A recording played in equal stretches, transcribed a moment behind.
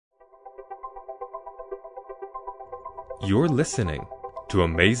You're listening to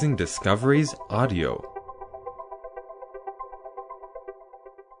Amazing Discoveries Audio.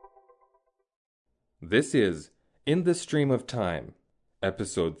 This is In the Stream of Time,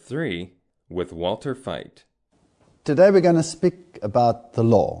 Episode 3, with Walter Fite. Today we're going to speak about the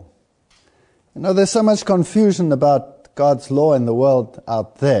law. You know, there's so much confusion about God's law in the world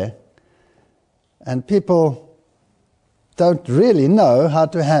out there, and people don't really know how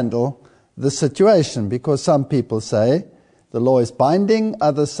to handle the situation, because some people say the law is binding,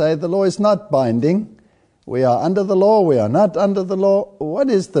 others say the law is not binding. We are under the law, we are not under the law. What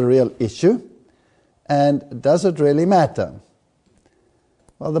is the real issue? And does it really matter?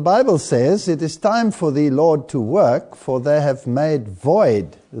 Well, the Bible says, "It is time for thee, Lord, to work, for they have made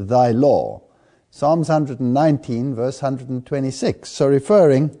void thy law." Psalms 119, verse 126. So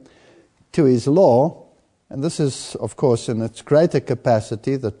referring to his law, and this is, of course, in its greater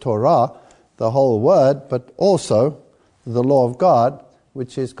capacity, the Torah, the whole word, but also the law of God,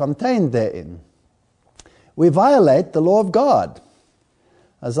 which is contained therein. We violate the law of God.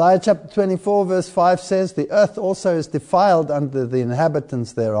 Isaiah chapter 24 verse 5 says, "The earth also is defiled under the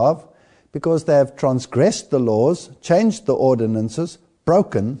inhabitants thereof, because they have transgressed the laws, changed the ordinances,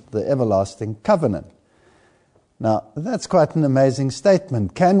 broken the everlasting covenant." Now, that's quite an amazing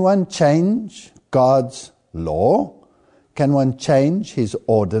statement. Can one change God's law? Can one change his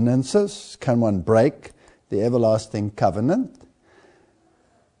ordinances? Can one break the everlasting covenant?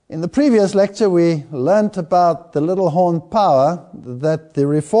 In the previous lecture, we learnt about the little horn power that the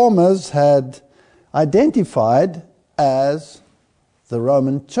reformers had identified as the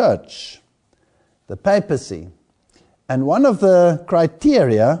Roman Church, the papacy. And one of the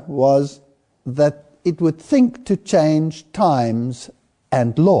criteria was that it would think to change times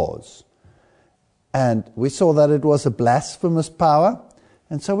and laws. And we saw that it was a blasphemous power.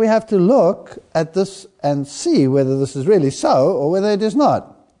 And so we have to look at this and see whether this is really so or whether it is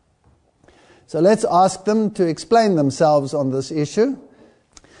not. So let's ask them to explain themselves on this issue.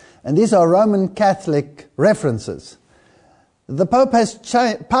 And these are Roman Catholic references. The Pope has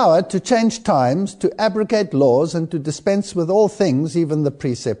power to change times, to abrogate laws, and to dispense with all things, even the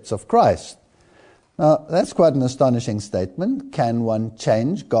precepts of Christ. Now, that's quite an astonishing statement. Can one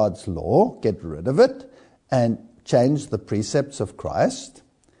change God's law, get rid of it, and change the precepts of Christ?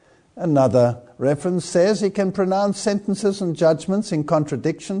 Another reference says he can pronounce sentences and judgments in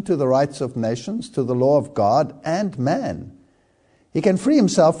contradiction to the rights of nations, to the law of God and man. He can free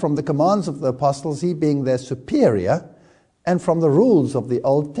himself from the commands of the apostles, he being their superior, and from the rules of the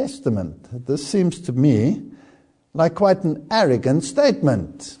Old Testament. This seems to me like quite an arrogant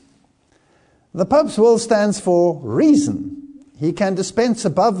statement. The Pope's will stands for reason. He can dispense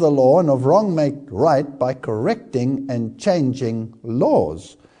above the law and of wrong make right by correcting and changing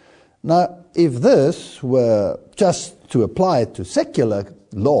laws. Now, if this were just to apply to secular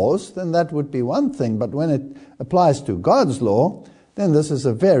laws, then that would be one thing. But when it applies to God's law, then this is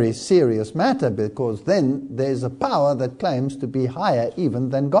a very serious matter, because then there's a power that claims to be higher even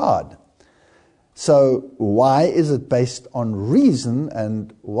than God. So why is it based on reason,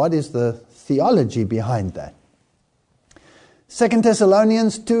 and what is the theology behind that? 2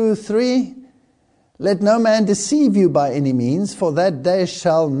 Thessalonians 2:3, "Let no man deceive you by any means, for that day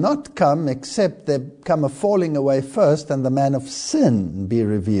shall not come except there come a falling away first, and the man of sin be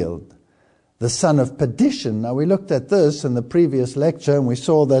revealed, the son of perdition." Now, we looked at this in the previous lecture, and we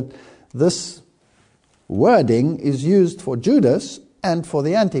saw that this wording is used for Judas and for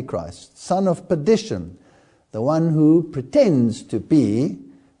the Antichrist. Son of perdition, the one who pretends to be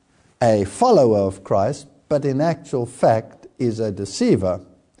a follower of Christ, but in actual fact is a deceiver,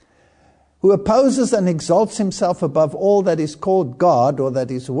 who opposes and exalts himself above all that is called God or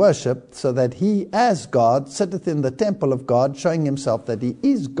that is worshipped, so that he as God sitteth in the temple of God, showing himself that he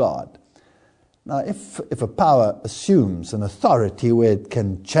is God. Now, if a power assumes an authority where it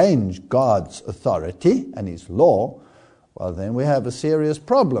can change God's authority and his law, well, then we have a serious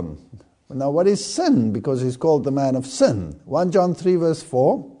problem. Now, what is sin? Because he's called the man of sin. 1 John 3 verse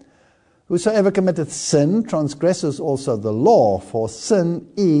 4, "Whosoever committeth sin transgresses also the law, for sin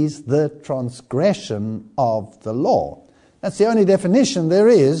is the transgression of the law." That's the only definition there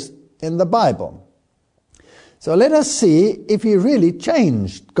is in the Bible. So let us see if he really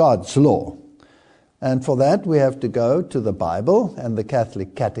changed God's law. And for that we have to go to the Bible and the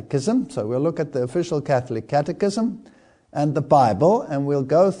Catholic Catechism. So we'll look at the official Catholic Catechism and the Bible, and we'll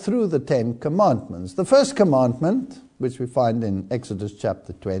go through the 10 commandments. The first commandment, which we find in Exodus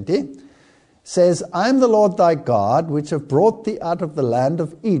chapter 20, says, "I am the Lord thy God, which have brought thee out of the land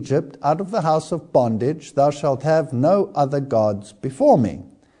of Egypt, out of the house of bondage. Thou shalt have no other gods before me."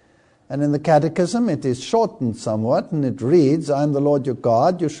 And in the Catechism it is shortened somewhat, and it reads, I am the Lord your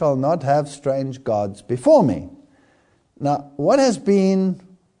God, you shall not have strange gods before me. Now, what has been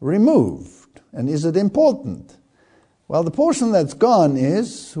removed, and is it important? Well, the portion that's gone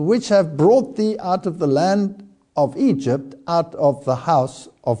is, which have brought thee out of the land of Egypt, out of the house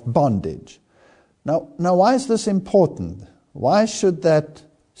of bondage. Now, why is this important? Why should that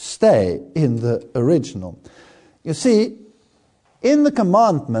stay in the original? You see, in the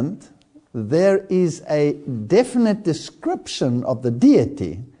commandment, there is a definite description of the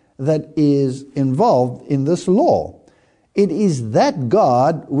deity that is involved in this law. It is that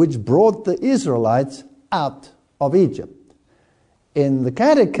God which brought the Israelites out of Egypt. In the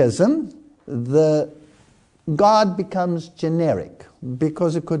Catechism, the God becomes generic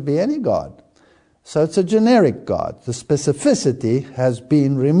because it could be any God. So it's a generic God. The specificity has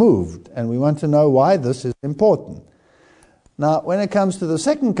been removed, and we want to know why this is important. Now, when it comes to the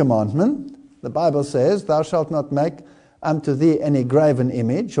second commandment, the Bible says, Thou shalt not make unto thee any graven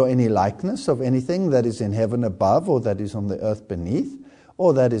image or any likeness of anything that is in heaven above, or that is on the earth beneath,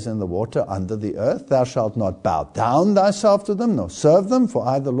 or that is in the water under the earth. Thou shalt not bow down thyself to them, nor serve them, for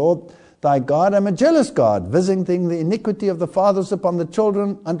I, the Lord thy God, am a jealous God, visiting the iniquity of the fathers upon the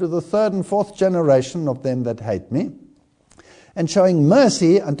children unto the third and fourth generation of them that hate me, and showing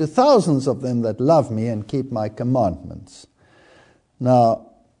mercy unto thousands of them that love me and keep my commandments. Now,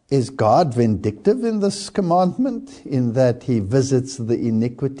 is God vindictive in this commandment, in that he visits the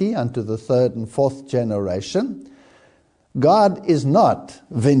iniquity unto the third and fourth generation? God is not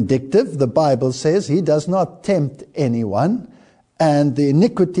vindictive. The Bible says he does not tempt anyone, and the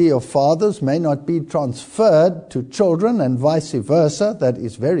iniquity of fathers may not be transferred to children and vice versa. That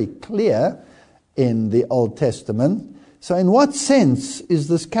is very clear in the Old Testament. So in what sense is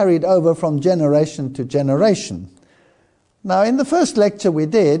this carried over from generation to generation? Now, in the first lecture we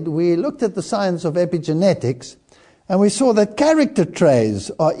did, we looked at the science of epigenetics, and we saw that character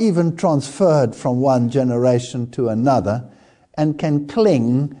traits are even transferred from one generation to another and can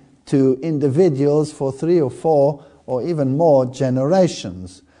cling to individuals for 3 or 4 or even more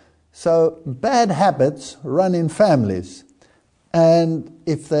generations. So bad habits run in families, and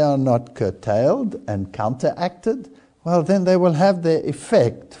if they are not curtailed and counteracted, well, then they will have their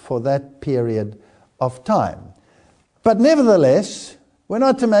effect for that period of time. But nevertheless, we're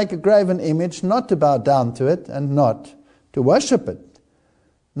not to make a graven image, not to bow down to it, and not to worship it.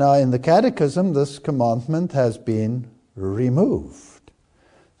 Now, in the Catechism, this commandment has been removed.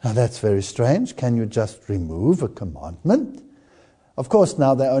 Now, that's very strange. Can you just remove a commandment? Of course,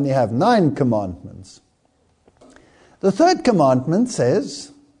 now they only have 9 commandments. The third commandment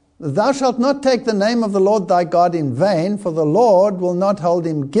says, Thou shalt not take the name of the Lord thy God in vain, for the Lord will not hold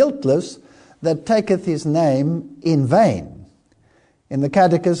him guiltless that taketh his name in vain. In the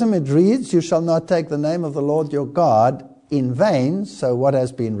Catechism it reads, You shall not take the name of the Lord your God in vain. So what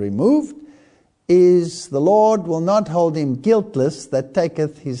has been removed is the Lord will not hold him guiltless that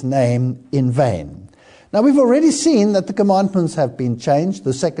taketh his name in vain. Now we've already seen that the commandments have been changed.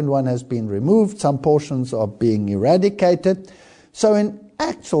 The second one has been removed. Some portions are being eradicated. So in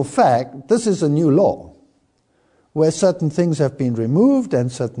actual fact, this is a new law, where certain things have been removed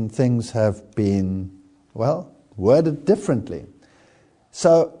and certain things have been, worded differently.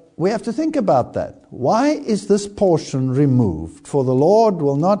 So we have to think about that. Why is this portion removed? For the Lord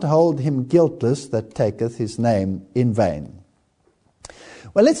will not hold him guiltless that taketh his name in vain.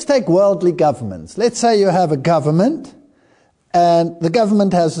 Well, let's take worldly governments. Let's say you have a government, and the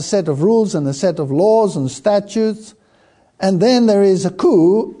government has a set of rules and a set of laws and statutes, and then there is a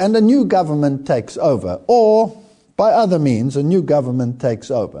coup and a new government takes over, or by other means, a new government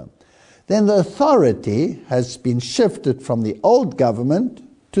takes over. Then the authority has been shifted from the old government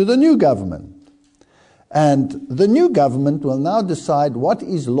to the new government. And the new government will now decide what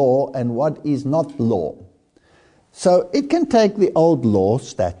is law and what is not law. So it can take the old law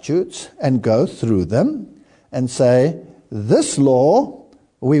statutes and go through them and say, this law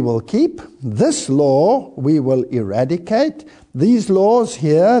we will keep, this law we will eradicate, these laws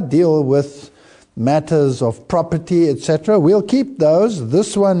here deal with matters of property, etc. We'll keep those.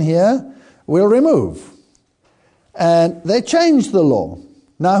 This one here we'll remove. And they changed the law.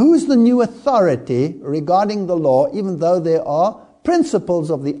 Now, who's the new authority regarding the law, even though there are principles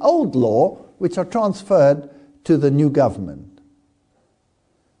of the old law which are transferred to the new government?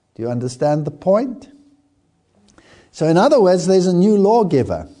 Do you understand the point? So in other words, there's a new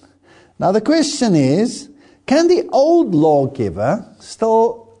lawgiver. Now the question is, can the old lawgiver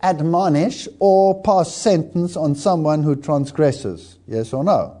still admonish or pass sentence on someone who transgresses? Yes or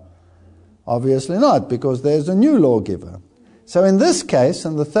no? Obviously not, because there's a new lawgiver. So in this case,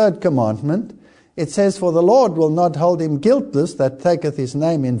 in the third commandment, it says, "For the Lord will not hold him guiltless that taketh his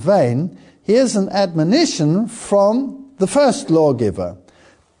name in vain." Here's an admonition from the first lawgiver.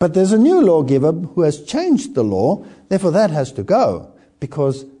 But there's a new lawgiver who has changed the law, therefore that has to go,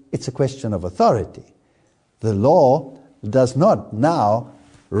 because it's a question of authority. The law does not now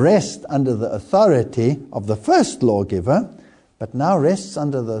rest under the authority of the first lawgiver, but now rests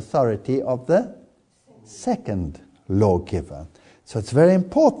under the authority of the second lawgiver. So it's very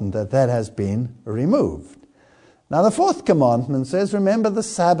important that that has been removed. Now the fourth commandment says, "Remember the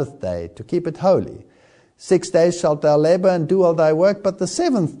Sabbath day, to keep it holy. 6 days shalt thou labor and do all thy work, but the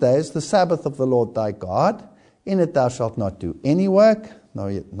seventh day is the Sabbath of the Lord thy God. In it thou shalt not do any work,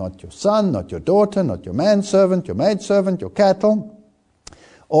 not your son, not your daughter, not your manservant, your maidservant, your cattle,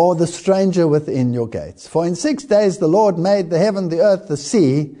 or the stranger within your gates. For in 6 days the Lord made the heaven, the earth, the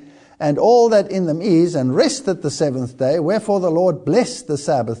sea, and all that in them is, and rested the seventh day. Wherefore the Lord blessed the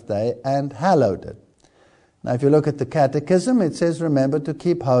Sabbath day and hallowed it." Now if you look at the Catechism, it says, "Remember to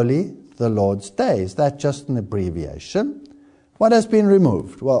keep holy the Lord's day." Is that just an abbreviation? What has been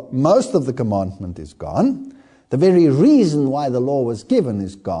removed? Well, most of the commandment is gone. The very reason why the law was given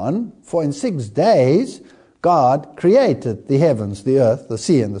is gone. For in 6 days God created the heavens, the earth, the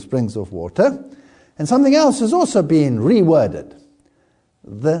sea, and the springs of water. And something else has also been reworded.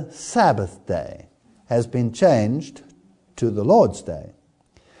 The Sabbath day has been changed to the Lord's day.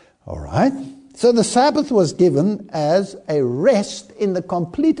 All right? So the Sabbath was given as a rest in the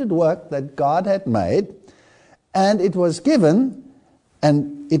completed work that God had made, and it was given,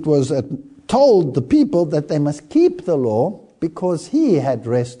 and it was told the people that they must keep the law because he had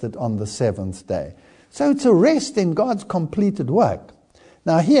rested on the seventh day. So it's a rest in God's completed work.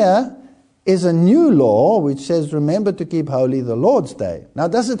 Now here is a new law which says, "Remember to keep holy the Lord's day." Now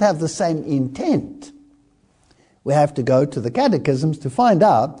does it have the same intent? We have to go to the catechisms to find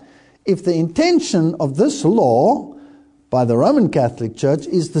out if the intention of this law by the Roman Catholic Church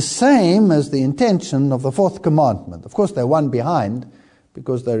is the same as the intention of the fourth commandment. Of course, they're one behind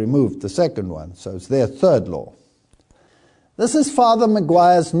because they removed the second one, so it's their third law. This is Father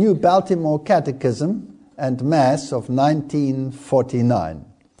Maguire's New Baltimore Catechism and Mass of 1949.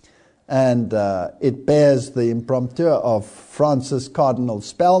 And it bears the imprimatur of Francis Cardinal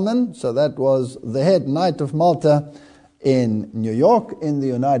Spellman, so that was the head Knight of Malta in New York, in the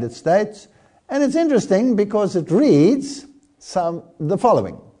United States. And it's interesting because it reads the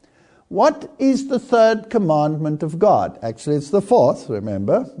following. What is the third commandment of God? Actually, it's the fourth,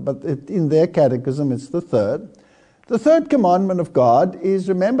 remember, but in their catechism, it's the third. The third commandment of God is,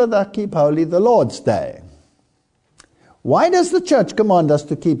 "Remember thou keep holy the Lord's day." Why does the church command us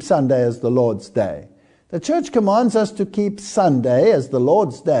to keep Sunday as the Lord's day? The church commands us to keep Sunday as the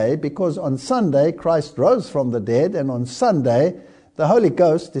Lord's day because on Sunday Christ rose from the dead, and on Sunday the Holy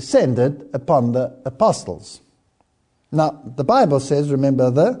Ghost descended upon the apostles. Now, the Bible says, remember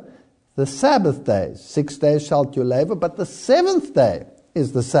the Sabbath days. 6 days shalt you labor, but the seventh day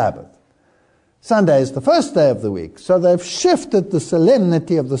is the Sabbath. Sunday is the first day of the week. So they've shifted the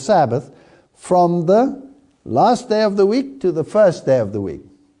solemnity of the Sabbath from the last day of the week to the first day of the week.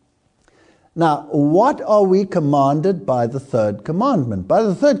 Now, what are we commanded by the third commandment? By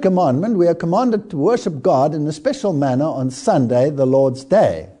the third commandment, we are commanded to worship God in a special manner on Sunday, the Lord's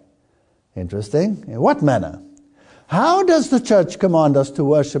day. Interesting. In what manner? How does the church command us to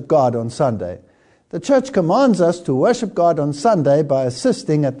worship God on Sunday? The church commands us to worship God on Sunday by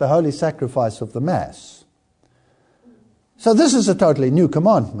assisting at the holy sacrifice of the Mass. So this is a totally new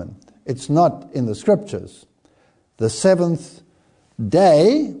commandment. It's not in the Scriptures. The seventh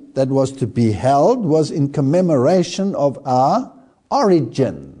day that was to be held was in commemoration of our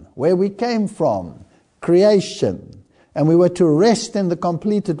origin, where we came from, creation. And we were to rest in the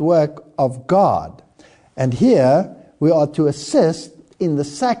completed work of God. And here we are to assist in the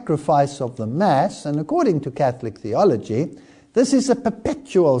sacrifice of the Mass, and according to Catholic theology, this is a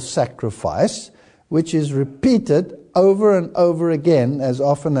perpetual sacrifice which is repeated over and over again as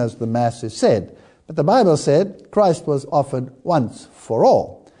often as the Mass is said. But the Bible said Christ was offered once for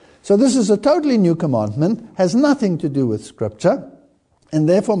all. So this is a totally new commandment, has nothing to do with Scripture, and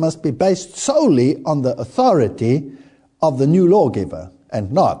therefore must be based solely on the authority of the new lawgiver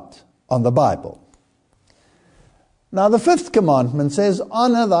and not on the Bible. Now the fifth commandment says,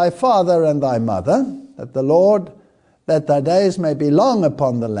 "Honor thy father and thy mother, that thy days may be long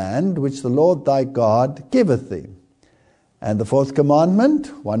upon the land which the Lord thy God giveth thee." And the fourth commandment,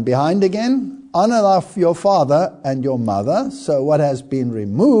 one behind again, "Honor your father and your mother." So what has been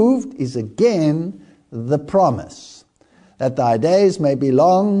removed is again the promise that thy days may be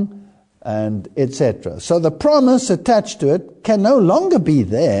long and etc. So the promise attached to it can no longer be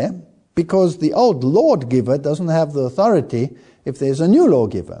there because the old lawgiver doesn't have the authority if there's a new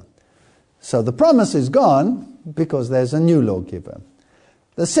lawgiver. So the promise is gone because there's a new lawgiver.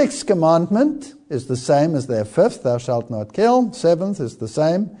 The sixth commandment is the same as their fifth, thou shalt not kill. Seventh is the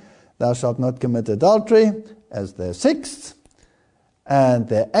same, thou shalt not commit adultery, as their sixth. And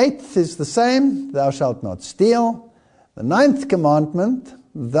their eighth is the same, thou shalt not steal. The ninth commandment,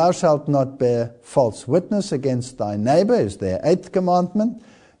 thou shalt not bear false witness against thy neighbor, is their eighth commandment.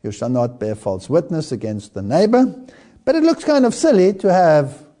 You shall not bear false witness against the neighbor. But it looks kind of silly to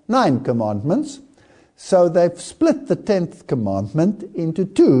have 9 commandments. So they've split the 10th commandment into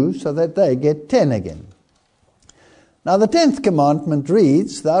 2 so that they get 10 again. Now the 10th commandment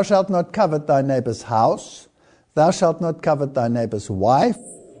reads, thou shalt not covet thy neighbor's house, thou shalt not covet thy neighbor's wife,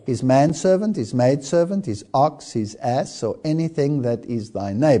 his manservant, his maidservant, his ox, his ass, or anything that is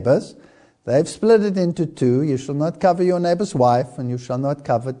thy neighbor's. They've split it into 2. You shall not covet your neighbor's wife, and you shall not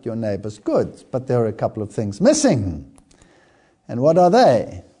covet your neighbor's goods. But there are a couple of things missing. And what are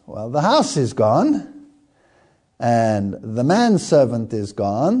they? Well, the house is gone, and the manservant is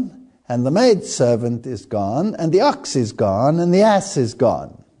gone, and the maidservant is gone, and the ox is gone, and the ass is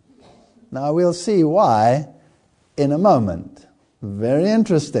gone. Now we'll see why in a moment. Very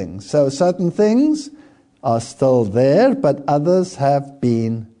interesting. So certain things are still there, but others have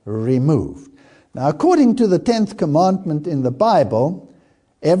been removed. Now, according to the 10th commandment in the Bible,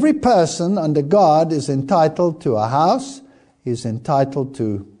 every person under God is entitled to a house, is entitled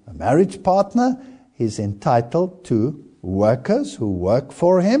to a marriage partner, he's entitled to workers who work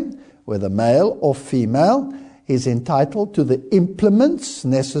for him, whether male or female. He's entitled to the implements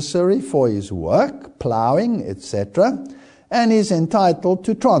necessary for his work, plowing, etc. And he's entitled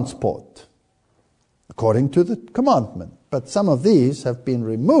to transport, according to the commandment. But some of these have been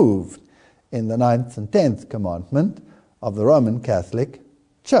removed in the 9th and 10th commandment of the Roman Catholic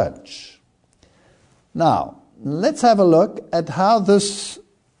Church. Now, let's have a look at how this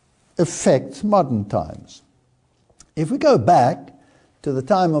affects modern times. If we go back to the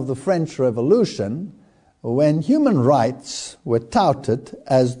time of the French Revolution, when human rights were touted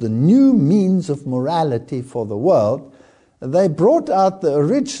as the new means of morality for the world, they brought out the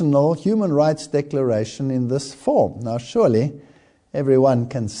original Human Rights Declaration in this form. Now, surely everyone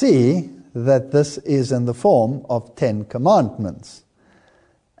can see that this is in the form of 10 commandments.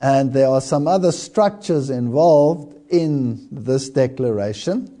 And there are some other structures involved in this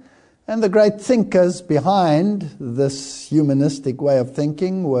declaration. And the great thinkers behind this humanistic way of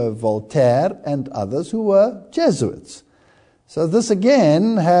thinking were Voltaire and others who were Jesuits. So this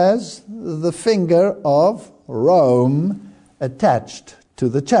again has the finger of Rome attached to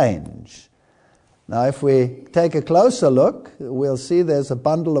the change. Now if we take a closer look, we'll see there's a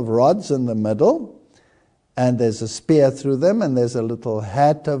bundle of rods in the middle, and there's a spear through them, and there's a little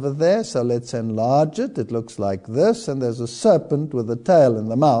hat over there. So let's enlarge it. It looks like this, and there's a serpent with a tail in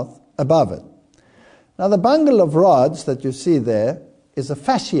the mouth above it. Now the bundle of rods that you see there is a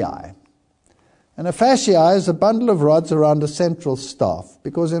fasciae. And a fasciae is a bundle of rods around a central staff,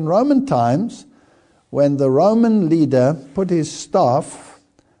 because in Roman times, when the Roman leader put his staff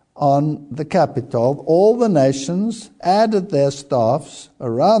on the Capitol, all the nations added their staffs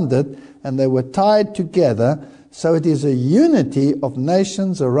around it, and they were tied together, so it is a unity of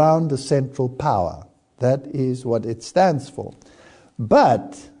nations around a central power. That is what it stands for.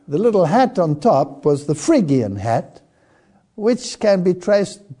 But the little hat on top was the Phrygian hat, which can be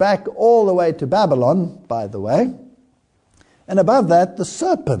traced back all the way to Babylon, by the way. And above that, the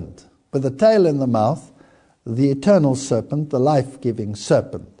serpent with a tail in the mouth, the eternal serpent, the life-giving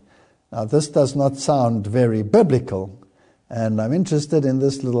serpent. Now, this does not sound very biblical, and I'm interested in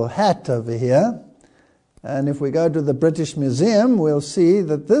this little hat over here. And if we go to the British Museum, we'll see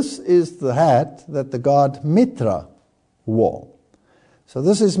that this is the hat that the god Mitra wore. So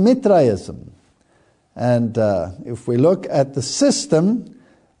this is Mitraism. And if we look at the system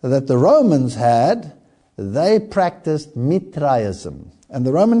that the Romans had, they practiced Mitraism. And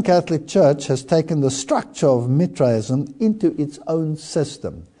the Roman Catholic Church has taken the structure of Mitraism into its own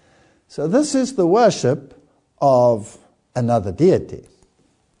system. So this is the worship of another deity.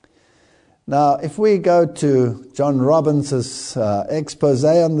 Now, if we go to John Robbins' expose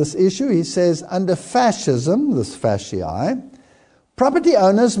on this issue, he says, under fascism, this fasciae, property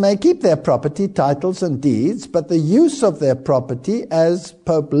owners may keep their property, titles and deeds, but the use of their property, as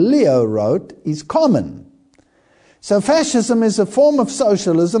Pope Leo wrote, is common. So fascism is a form of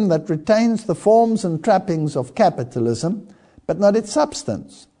socialism that retains the forms and trappings of capitalism, but not its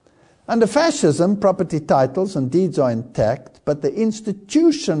substance. Under fascism, property titles and deeds are intact, but the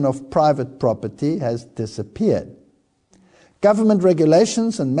institution of private property has disappeared. Government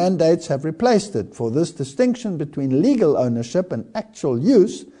regulations and mandates have replaced it. For this distinction between legal ownership and actual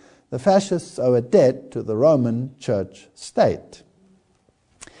use, the fascists owe a debt to the Roman Church state.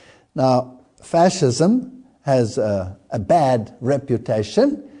 Now, fascism has a bad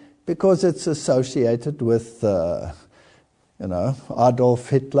reputation because it's associated with Adolf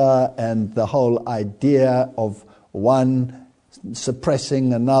Hitler and the whole idea of one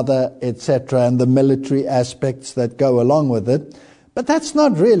suppressing another, etc., and the military aspects that go along with it. But that's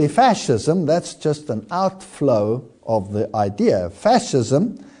not really fascism, that's just an outflow of the idea.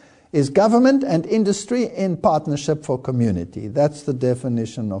 Fascism is government and industry in partnership for community. That's the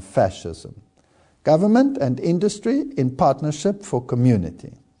definition of fascism. Government and industry in partnership for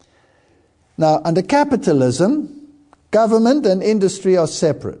community. Now, under capitalism, government and industry are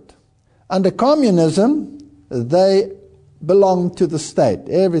separate. Under communism, they belong to the state.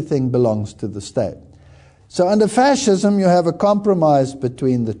 Everything belongs to the state. So under fascism, you have a compromise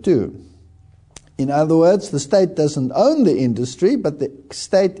between the two. In other words, the state doesn't own the industry, but the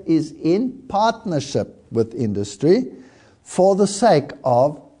state is in partnership with industry for the sake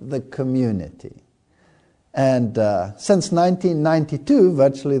of the community. And since 1992,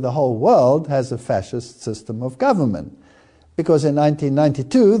 virtually the whole world has a fascist system of government. Because in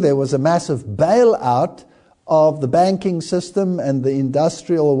 1992, there was a massive bailout of the banking system and the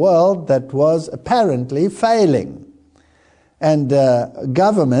industrial world that was apparently failing. And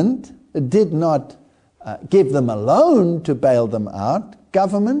government did not give them a loan to bail them out.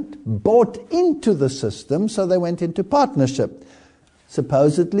 Government bought into the system, so they went into partnership,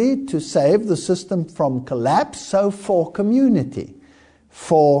 supposedly to save the system from collapse, so for community,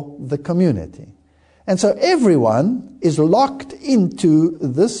 for the community. And so everyone is locked into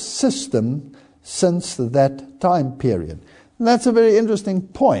this system since that time period. And that's a very interesting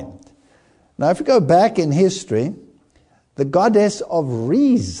point. Now, if you go back in history, the goddess of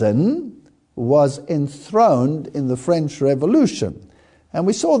reason was enthroned in the French Revolution. And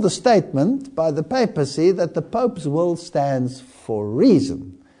we saw the statement by the papacy that the Pope's will stands for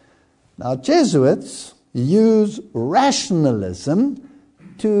reason. Now, Jesuits use rationalism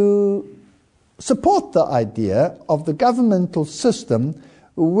to support the idea of the governmental system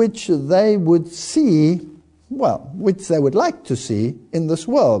which they would see, which they would like to see in this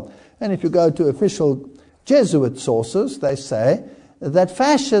world. And if you go to official Jesuit sources, they say that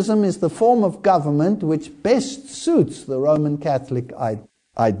fascism is the form of government which best suits the Roman Catholic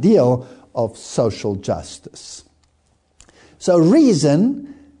ideal of social justice. So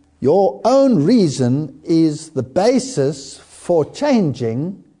reason, your own reason, is the basis for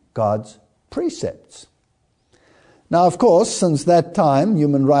changing God's precepts. Now, of course, since that time,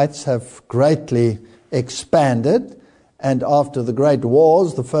 human rights have greatly expanded, and after the Great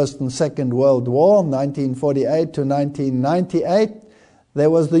Wars, the First and Second World War, 1948 to 1998, there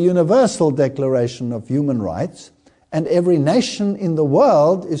was the Universal Declaration of Human Rights, and every nation in the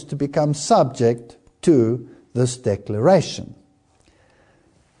world is to become subject to this declaration.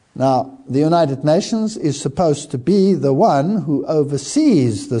 Now, the United Nations is supposed to be the one who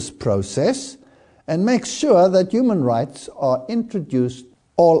oversees this process and makes sure that human rights are introduced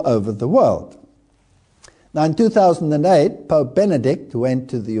all over the world. Now, in 2008, Pope Benedict went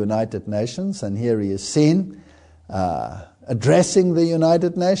to the United Nations, and here he is seen addressing the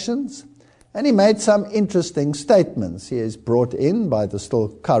United Nations, and he made some interesting statements. He is brought in by the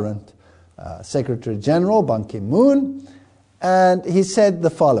still current Secretary General, Ban Ki-moon, and he said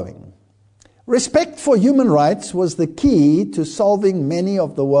the following: "Respect for human rights was the key to solving many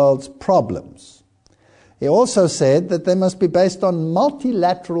of the world's problems." He also said that they must be based on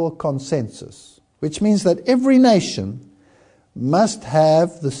multilateral consensus, which means that every nation must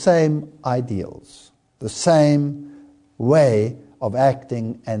have the same ideals, the same way of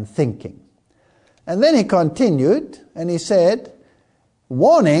acting and thinking. And then he continued, and he said,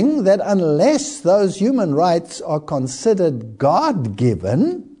 warning that unless those human rights are considered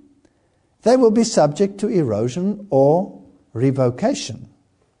God-given, they will be subject to erosion or revocation.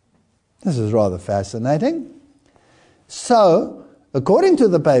 This is rather fascinating. So, according to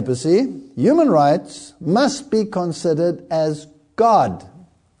the papacy, human rights must be considered as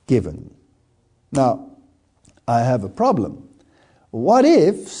God-given. Now, I have a problem. What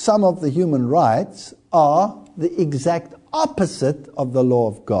if some of the human rights are the exact opposite of the law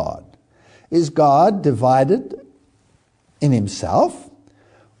of God? Is God divided in himself?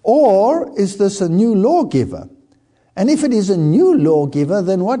 Or is this a new lawgiver? And if it is a new lawgiver,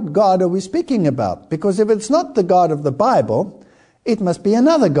 then what God are we speaking about? Because if it's not the God of the Bible, it must be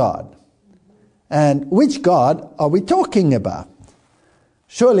another God. And which God are we talking about?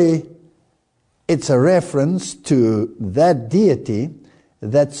 Surely it's a reference to that deity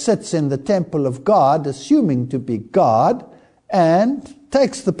that sits in the temple of God, assuming to be God, and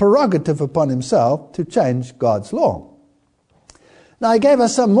takes the prerogative upon himself to change God's law. Now, he gave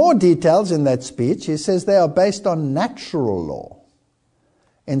us some more details in that speech. He says they are based on natural law,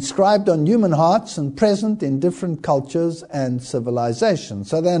 inscribed on human hearts and present in different cultures and civilizations.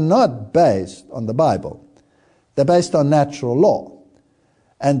 So they're not based on the Bible. They're based on natural law.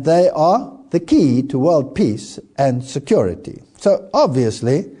 And they are the key to world peace and security. So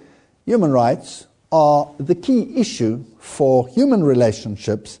obviously, human rights are the key issue for human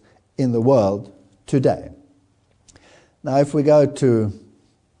relationships in the world today. Now, if we go to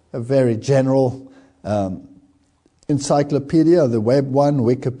a very general encyclopedia, the web one,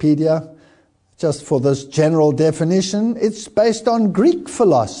 Wikipedia, just for this general definition, it's based on Greek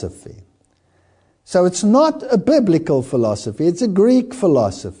philosophy. So it's not a biblical philosophy, it's a Greek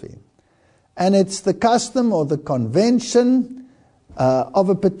philosophy. And it's the custom or the convention of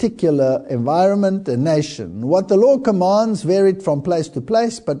a particular environment, a nation. What the law commands varied from place to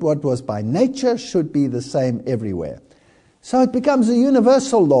place, but what was by nature should be the same everywhere. So it becomes a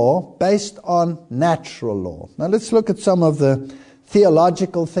universal law based on natural law. Now let's look at some of the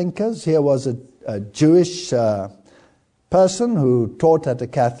theological thinkers. Here was a Jewish person who taught at a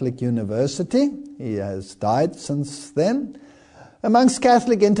Catholic university. He has died since then. Amongst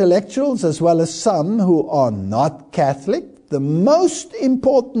Catholic intellectuals, as well as some who are not Catholic, the most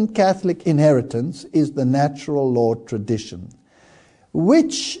important Catholic inheritance is the natural law tradition,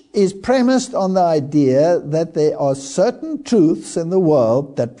 which is premised on the idea that there are certain truths in the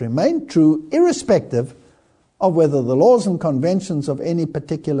world that remain true irrespective of whether the laws and conventions of any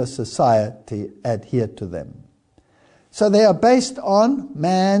particular society adhere to them. So they are based on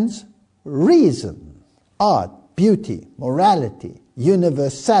man's reason, art, beauty, morality,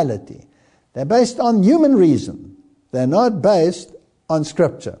 universality. They're based on human reason. They're not based on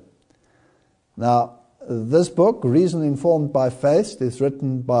Scripture. Now, this book, Reason Informed by Faith, is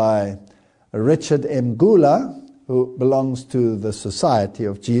written by Richard M. Gula, who belongs to the Society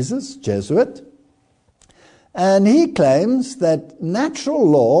of Jesus, Jesuit. And he claims that natural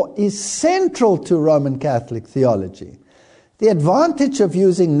law is central to Roman Catholic theology. The advantage of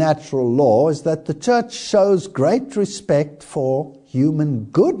using natural law is that the Church shows great respect for human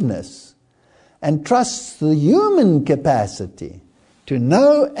goodness and trusts the human capacity to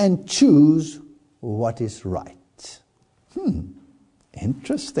know and choose what is right.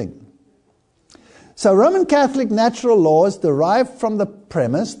 Interesting. So Roman Catholic natural law is derived from the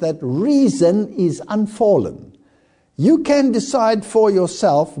premise that reason is unfallen. You can decide for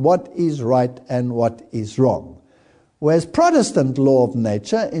yourself what is right and what is wrong. Whereas Protestant law of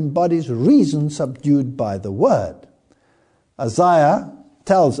nature embodies reason subdued by the Word. Isaiah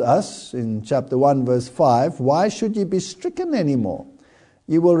tells us in chapter 1 verse 5, "Why should you be stricken anymore?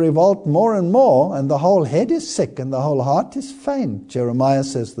 You will revolt more and more, and the whole head is sick and the whole heart is faint." Jeremiah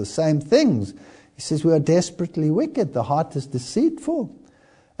says the same things. He says we are desperately wicked, the heart is deceitful.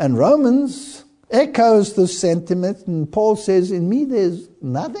 And Romans echoes this sentiment, and Paul says, in me there's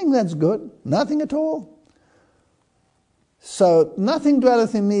nothing that's good, nothing at all. So nothing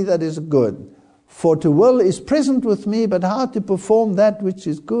dwelleth in me that is good. For to will is present with me, but how to perform that which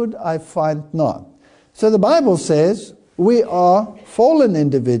is good I find not. So the Bible says we are fallen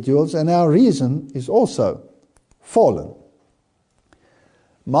individuals, and our reason is also fallen.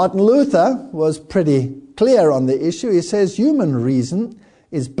 Martin Luther was pretty clear on the issue. He says human reason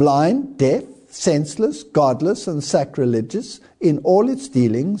is blind, deaf, senseless, godless, and sacrilegious in all its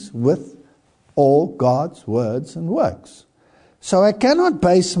dealings with all God's words and works. So I cannot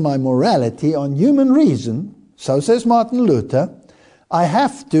base my morality on human reason, so says Martin Luther. I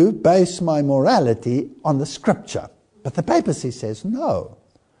have to base my morality on the Scripture. But the papacy says no.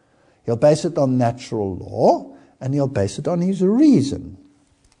 He'll base it on natural law, and he'll base it on his reason.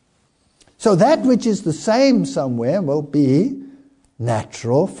 So that which is the same somewhere will be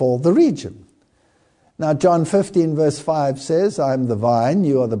natural for the region. Now John 15 verse 5 says, I am the vine,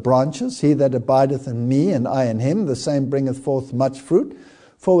 you are the branches. He that abideth in me and I in him, the same bringeth forth much fruit.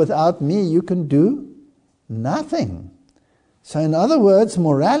 For without me you can do nothing. So in other words,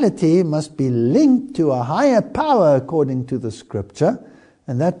 morality must be linked to a higher power according to the Scripture,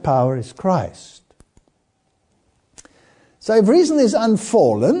 and that power is Christ. So if reason is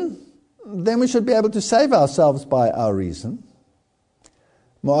unfallen, then we should be able to save ourselves by our reason.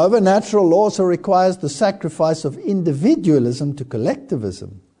 Moreover, natural law also requires the sacrifice of individualism to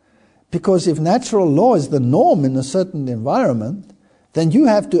collectivism. Because if natural law is the norm in a certain environment, then you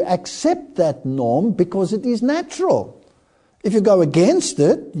have to accept that norm because it is natural. If you go against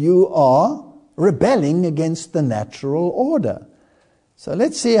it, you are rebelling against the natural order. So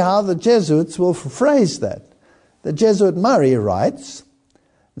let's see how the Jesuits will phrase that. The Jesuit Murray writes,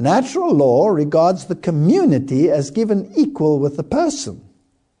 natural law regards the community as given equal with the person.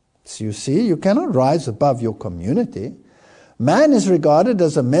 So you see, you cannot rise above your community. Man is regarded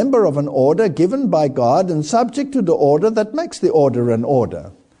as a member of an order given by God and subject to the order that makes the order an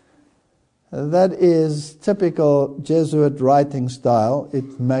order. That is typical Jesuit writing style.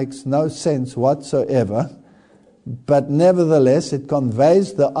 It makes no sense whatsoever, but nevertheless it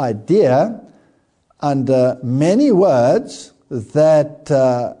conveys the idea under many words that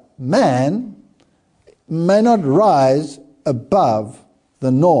man may not rise above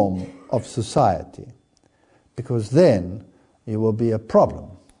the norm of society, because then you will be a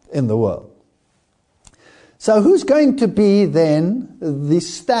problem in the world. So who's going to be then the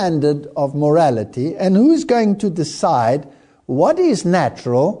standard of morality, and who's going to decide what is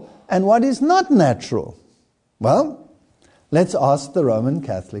natural and what is not natural? Well, let's ask the Roman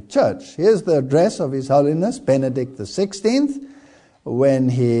Catholic Church. Here's the address of His Holiness Benedict XVI when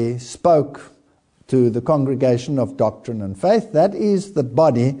he spoke to the Congregation of Doctrine and Faith. That is the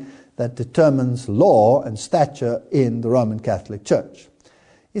body that determines law and stature in the Roman Catholic Church.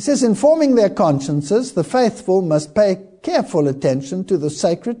 He says, in forming their consciences, the faithful must pay careful attention to the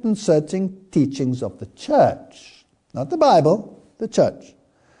sacred and searching teachings of the Church. Not the Bible, the Church.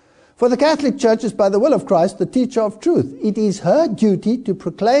 For the Catholic Church is by the will of Christ the teacher of truth. It is her duty to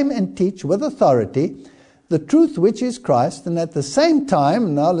proclaim and teach with authority the truth which is Christ, and at the same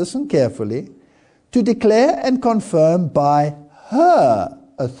time, now listen carefully, to declare and confirm by her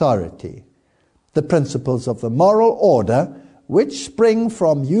authority the principles of the moral order which spring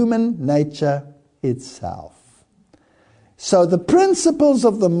from human nature itself. So the principles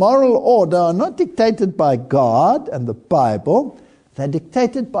of the moral order are not dictated by God and the Bible. They're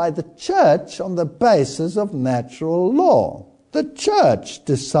dictated by the Church on the basis of natural law. The Church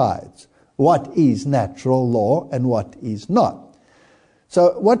decides what is natural law and what is not.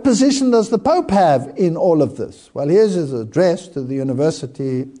 So what position does the Pope have in all of this? Well, here's his address to the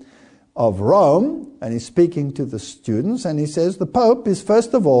University of Rome, and he's speaking to the students, and he says, the Pope is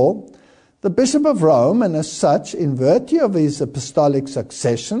first of all the Bishop of Rome, and as such, in virtue of his apostolic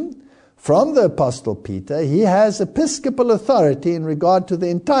succession from the Apostle Peter, he has episcopal authority in regard to the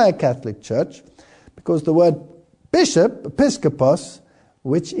entire Catholic Church, because the word bishop, episkopos,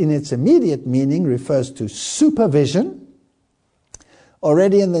 which in its immediate meaning refers to supervision,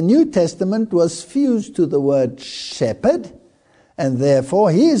 already in the New Testament was fused to the word shepherd, and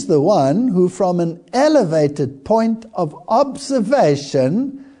therefore he is the one who from an elevated point of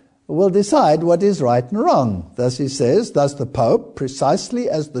observation will decide what is right and wrong. Thus he says, thus the Pope, precisely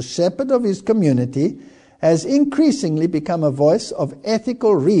as the shepherd of his community, has increasingly become a voice of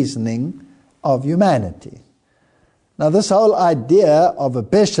ethical reasoning of humanity. Now this whole idea of a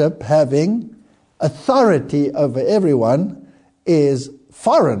bishop having authority over everyone is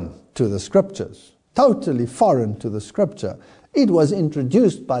foreign to the Scriptures, totally foreign to the Scripture. It was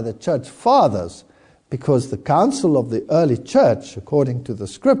introduced by the Church Fathers because the council of the early church, according to the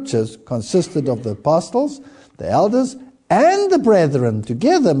Scriptures, consisted of the apostles, the elders, and the brethren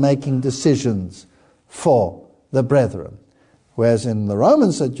together making decisions for the brethren. Whereas in the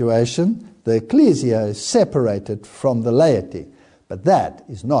Roman situation, the ecclesia is separated from the laity. But that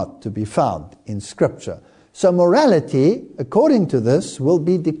is not to be found in Scripture. So morality, according to this, will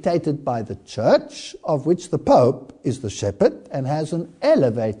be dictated by the Church, of which the Pope is the shepherd and has an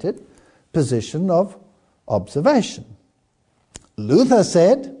elevated position of observation. Luther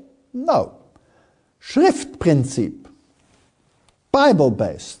said, no. Schriftprinzip,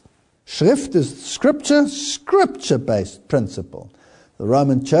 Bible-based. Schrift is Scripture, Scripture-based principle. The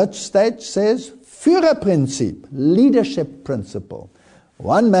Roman Church state says Führerprinzip, leadership principle.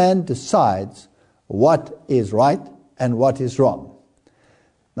 One man decides what is right and what is wrong.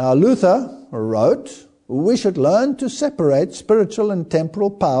 Now Luther wrote, we should learn to separate spiritual and temporal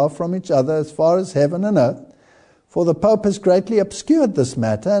power from each other as far as heaven and earth, for the Pope has greatly obscured this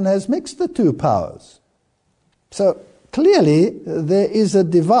matter and has mixed the two powers. So clearly there is a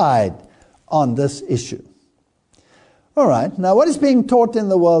divide on this issue. All right, now what is being taught in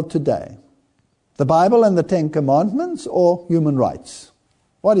the world today? The Bible and the Ten Commandments or human rights?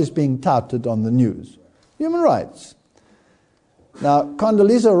 What is being touted on the news? Human rights. Now,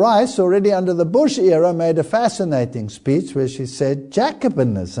 Condoleezza Rice, already under the Bush era, made a fascinating speech where she said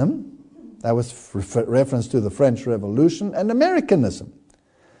Jacobinism, that was reference to the French Revolution, and Americanism.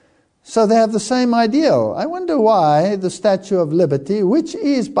 So they have the same ideal. I wonder why the Statue of Liberty, which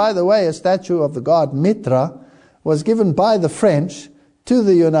is, by the way, a statue of the god Mitra, was given by the French to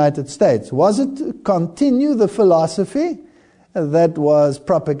the United States. Was it to continue the philosophy that was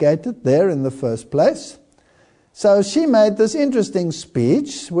propagated there in the first place? So she made this interesting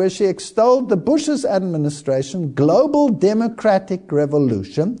speech where she extolled the Bush's administration global democratic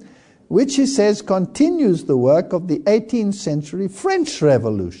revolution, which she says continues the work of the 18th century French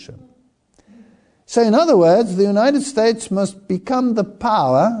Revolution. So in other words, the United States must become the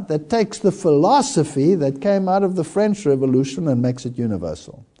power that takes the philosophy that came out of the French Revolution and makes it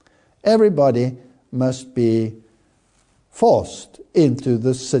universal. Everybody must be forced into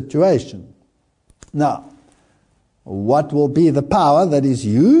this situation. Now, what will be the power that is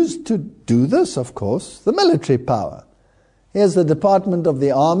used to do this? Of course, the military power. Here's the Department of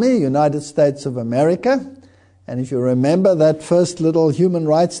the Army, United States of America. And if you remember that first little human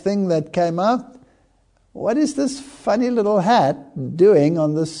rights thing that came out, what is this funny little hat doing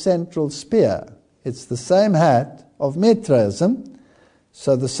on this central spear? It's the same hat of Mitraism.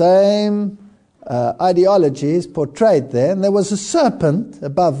 So the same ideology is portrayed there. And there was a serpent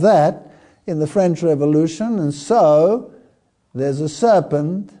above that in the French Revolution. And so there's a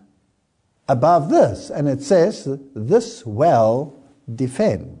serpent above this. And it says, this well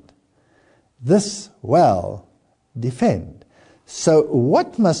defend. This well defend. So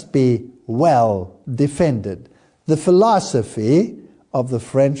what must be well defended? The philosophy of the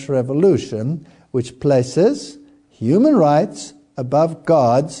French Revolution, which places human rights above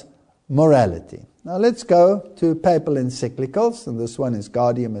God's morality. Now let's go to papal encyclicals, and this one is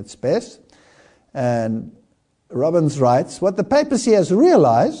Gaudium et Spes. And Robbins writes, what the papacy has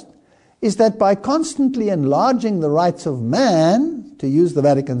realized is that by constantly enlarging the rights of man, to use the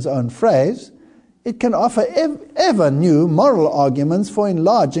Vatican's own phrase, it can offer ever new moral arguments for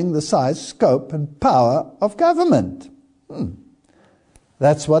enlarging the size, scope, and power of government.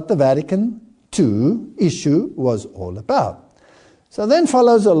 That's what the Vatican II issue was all about. So then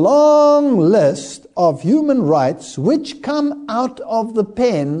follows a long list of human rights which come out of the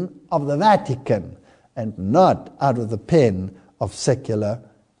pen of the Vatican and not out of the pen of secular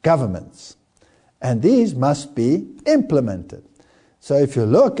governments. And these must be implemented. So if you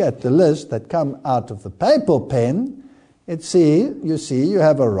look at the list that come out of the papal pen, you see you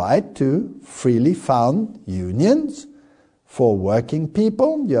have a right to freely found unions for working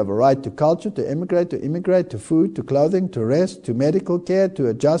people. You have a right to culture, to immigrate, to food, to clothing, to rest, to medical care, to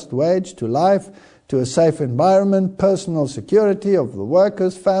a just wage, to life, to a safe environment, personal security of the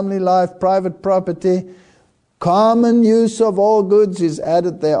workers, family life, private property. Common use of all goods is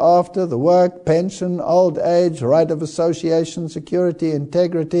added thereafter, the work, pension, old age, right of association, security,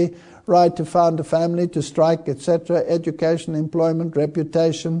 integrity, right to found a family, to strike, etc., education, employment,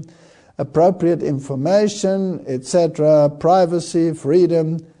 reputation, appropriate information, etc., privacy,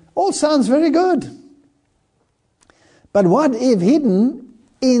 freedom. All sounds very good. But what if hidden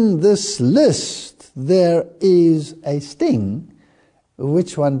in this list there is a sting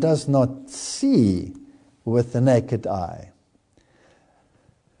which one does not see with the naked eye?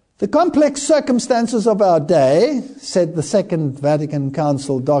 The complex circumstances of our day, said the Second Vatican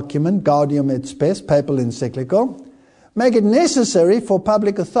Council document, Gaudium et Spes, papal encyclical, make it necessary for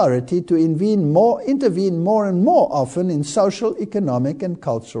public authority to intervene more and more often in social, economic, and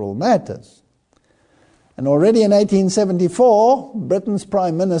cultural matters. And already in 1874, Britain's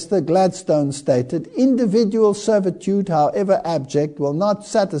Prime Minister Gladstone stated, individual servitude, however abject, will not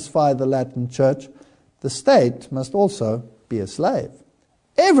satisfy the Latin Church. The state must also be a slave.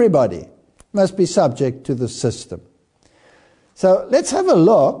 Everybody must be subject to the system. So let's have a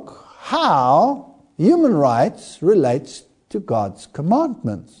look how human rights relates to God's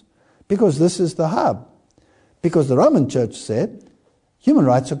commandments. Because this is the hub. Because the Roman Church said human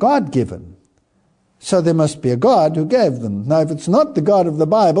rights are God-given. So there must be a God who gave them. Now if it's not the God of the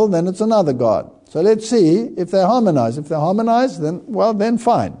Bible, then it's another God. So let's see if they harmonize. If they harmonize, then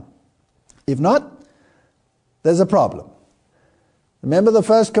fine. If not, there's a problem. Remember the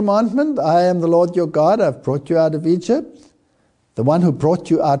first commandment, I am the Lord your God, I've brought you out of Egypt. The one who brought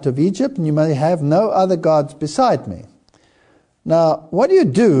you out of Egypt, and you may have no other gods beside me. Now, what do you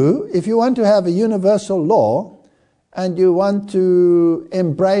do if you want to have a universal law and you want to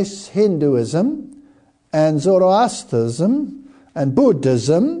embrace Hinduism and Zoroastrianism and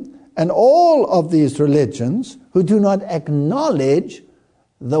Buddhism and all of these religions who do not acknowledge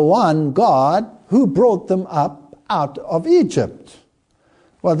the one God who brought them up out of Egypt?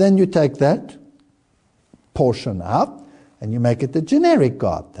 Well, then you take that portion out and you make it the generic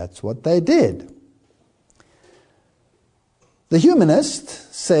God. That's what they did. The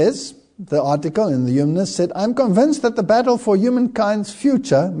Humanist says, the article in The Humanist said, I'm convinced that the battle for humankind's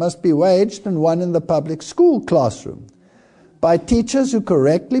future must be waged and won in the public school classroom by teachers who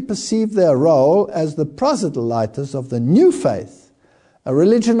correctly perceive their role as the proselyters of the new faith, a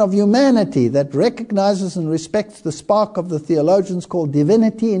religion of humanity that recognizes and respects the spark of the theologians called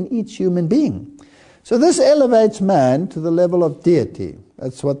divinity in each human being. So this elevates man to the level of deity.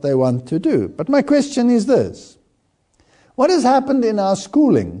 That's what they want to do. But my question is this. What has happened in our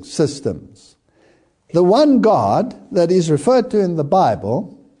schooling systems? The one God that is referred to in the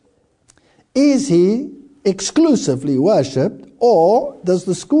Bible, is he exclusively worshipped, or does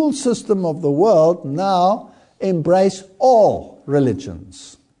the school system of the world now embrace all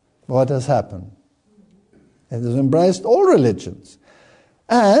religions? What has happened? It has embraced all religions.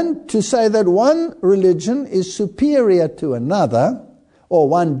 And to say that one religion is superior to another, or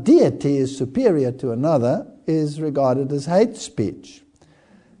one deity is superior to another, is regarded as hate speech.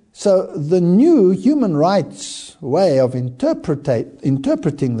 So the new human rights way of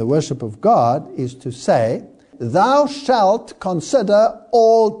interpreting the worship of God is to say, thou shalt consider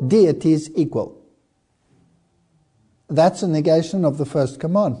all deities equal. That's a negation of the first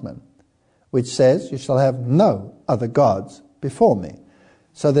commandment, which says, you shall have no other gods before me.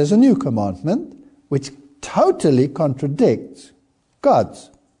 So there's a new commandment which totally contradicts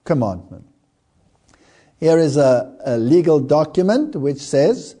God's commandment. Here is a legal document which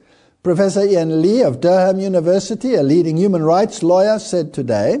says, Professor Ian Lee of Durham University, a leading human rights lawyer, said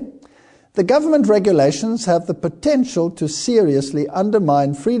today, the government regulations have the potential to seriously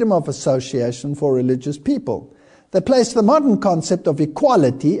undermine freedom of association for religious people. They place the modern concept of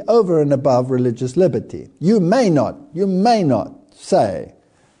equality over and above religious liberty. You may not say,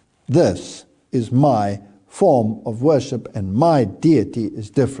 this is my form of worship and my deity is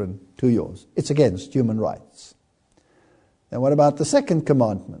different to yours. It's against human rights. Then what about the second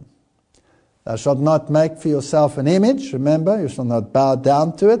commandment? Thou shalt not make for yourself an image. Remember, you shall not bow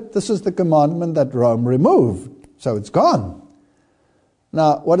down to it. This is the commandment that Rome removed. So it's gone.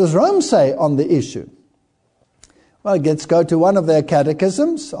 Now, what does Rome say on the issue? Well, let's go to one of their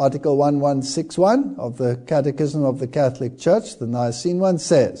catechisms. Article 1161 of the Catechism of the Catholic Church, the Nicene one,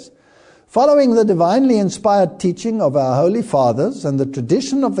 says, following the divinely inspired teaching of our Holy Fathers and the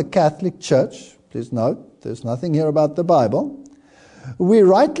tradition of the Catholic Church, please note, there's nothing here about the Bible, we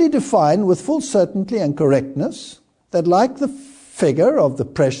rightly define with full certainty and correctness that like the figure of the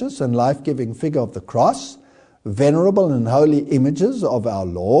precious and life-giving figure of the cross, venerable and holy images of our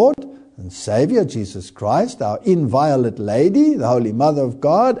Lord and Savior Jesus Christ, our inviolate Lady, the Holy Mother of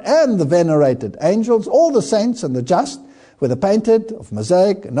God, and the venerated angels, all the saints and the just, whether painted, of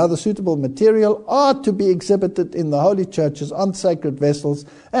mosaic, and other suitable material, are to be exhibited in the holy churches on sacred vessels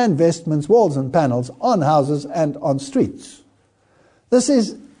and vestments, walls and panels, on houses and on streets. This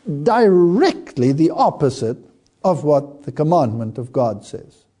is directly the opposite of what the commandment of God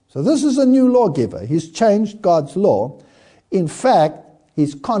says. So this is a new lawgiver. He's changed God's law. In fact,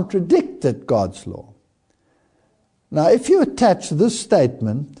 he's contradicted God's law. Now, if you attach this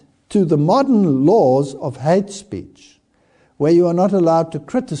statement to the modern laws of hate speech, where you are not allowed to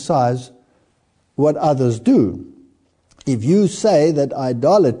criticize what others do. If you say that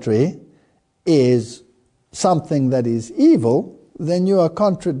idolatry is something that is evil, then you are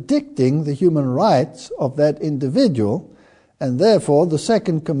contradicting the human rights of that individual, and therefore the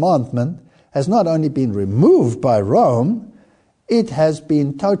second commandment has not only been removed by Rome, it has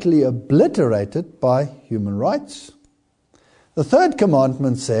been totally obliterated by human rights. The third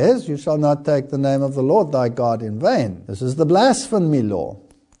commandment says, you shall not take the name of the Lord thy God in vain. This is the blasphemy law.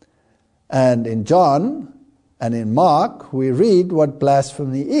 And in John and in Mark, we read what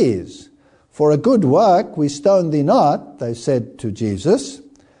blasphemy is. For a good work we stone thee not, they said to Jesus,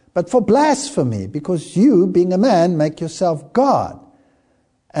 but for blasphemy, because you, being a man, make yourself God.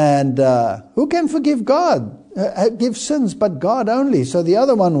 And who can forgive give sins but God only? So the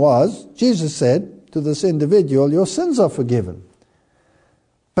other one was, Jesus said to this individual, your sins are forgiven.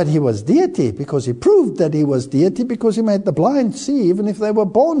 But he was deity because he proved that he was deity because he made the blind see even if they were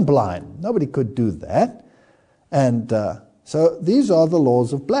born blind. Nobody could do that. And so these are the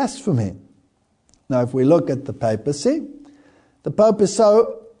laws of blasphemy. Now if we look at the papacy, the Pope is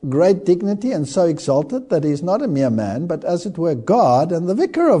so great dignity and so exalted that he is not a mere man, but as it were God and the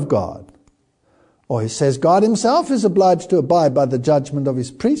vicar of God. Or he says God himself is obliged to abide by the judgment of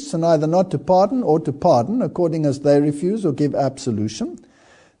his priests, and either not to pardon or to pardon, according as they refuse or give absolution.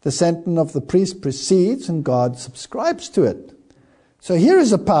 The sentence of the priest precedes, and God subscribes to it. So here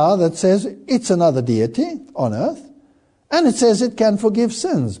is a power that says it's another deity on earth, and it says it can forgive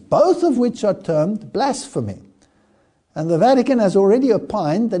sins, both of which are termed blasphemy. And the Vatican has already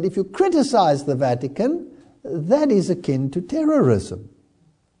opined that if you criticize the Vatican, that is akin to terrorism.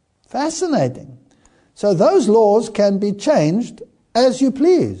 Fascinating. So those laws can be changed as you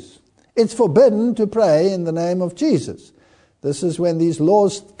please. It's forbidden to pray in the name of Jesus. This is when these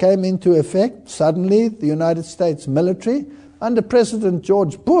laws came into effect. Suddenly, the United States military, under President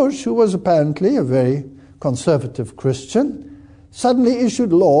George Bush, who was apparently a very conservative Christian, suddenly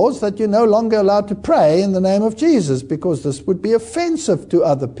issued laws that you're no longer allowed to pray in the name of Jesus because this would be offensive to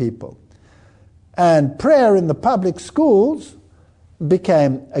other people. And prayer in the public schools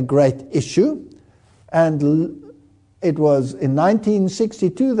became a great issue. And it was in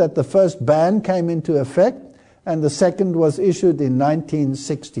 1962 that the first ban came into effect, and the second was issued in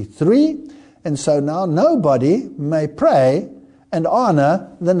 1963. And so now nobody may pray and honor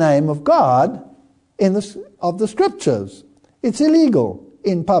the name of God of the Scriptures. It's illegal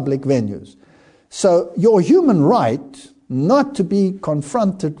in public venues. So your human right not to be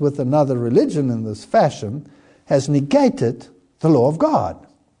confronted with another religion in this fashion has negated the law of God.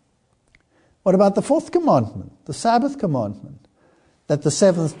 What about the fourth commandment, the Sabbath commandment, that the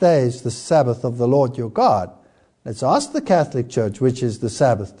seventh day is the Sabbath of the Lord your God? Let's ask the Catholic Church which is the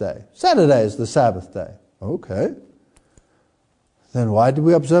Sabbath day. Saturday is the Sabbath day. Okay. Then why do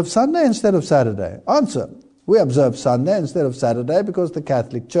we observe Sunday instead of Saturday? Answer. We observe Sunday instead of Saturday because the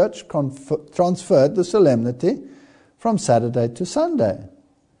Catholic Church transferred the solemnity from Saturday to Sunday.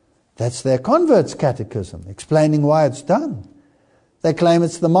 That's their converts' catechism, explaining why it's done. They claim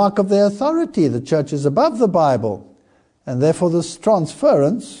it's the mark of their authority. The Church is above the Bible, and therefore this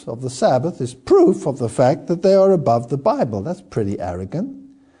transference of the Sabbath is proof of the fact that they are above the Bible. That's pretty arrogant.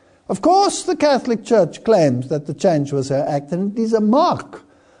 Of course, the Catholic Church claims that the change was her act, and it is a mark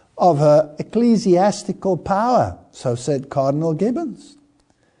of her ecclesiastical power, so said Cardinal Gibbons.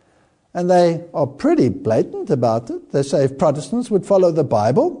 And they are pretty blatant about it. They say if Protestants would follow the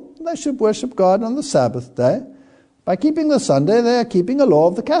Bible, they should worship God on the Sabbath day. By keeping the Sunday, they are keeping a law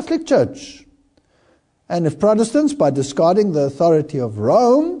of the Catholic Church. And if Protestants, by discarding the authority of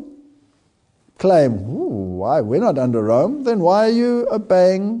Rome, claim, why, we're not under Rome, then why are you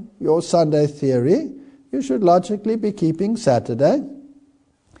obeying your Sunday theory? You should logically be keeping Saturday.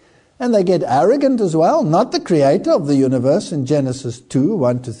 And they get arrogant as well. Not the creator of the universe in Genesis 2,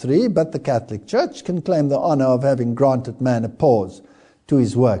 1-3, but the Catholic Church can claim the honor of having granted man a pause to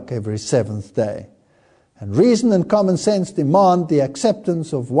his work every seventh day. And reason and common sense demand the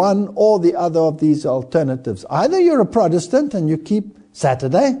acceptance of one or the other of these alternatives. Either you're a Protestant and you keep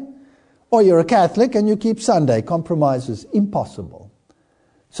Saturday, or you're a Catholic and you keep Sunday. Compromise is impossible.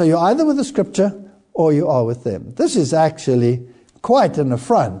 So you're either with the Scripture or you are with them. This is actually quite an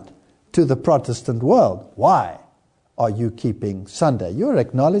affront to the Protestant world. Why are you keeping Sunday? You're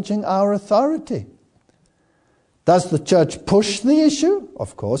acknowledging our authority. Does the church push the issue?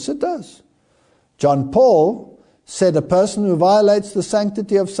 Of course it does. John Paul said a person who violates the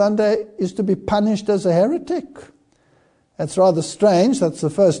sanctity of Sunday is to be punished as a heretic. That's rather strange. That's the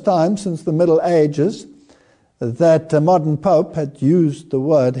first time since the Middle Ages that a modern pope had used the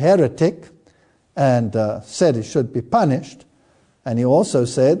word heretic and said he should be punished. And he also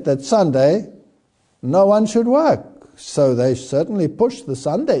said that Sunday no one should work. So they certainly pushed the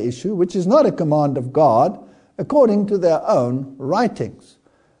Sunday issue, which is not a command of God, according to their own writings.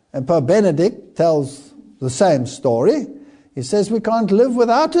 And Pope Benedict tells the same story. He says we can't live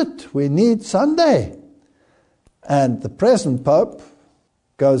without it. We need Sunday. And the present Pope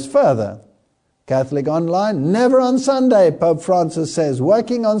goes further. Catholic Online, never on Sunday, Pope Francis says.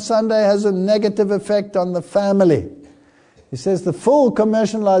 Working on Sunday has a negative effect on the family. He says the full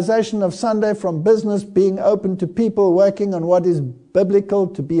commercialization of Sunday from business being open to people working on what is biblical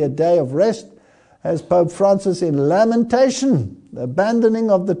to be a day of rest, as Pope Francis in lamentation, the abandoning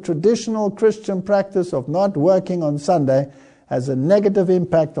of the traditional Christian practice of not working on Sunday has a negative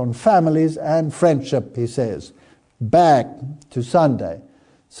impact on families and friendship, he says. Back to Sunday.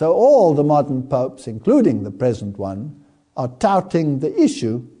 So all the modern popes, including the present one, are touting the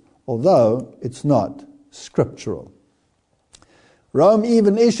issue, although it's not scriptural. Rome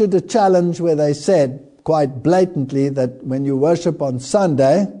even issued a challenge where they said quite blatantly that when you worship on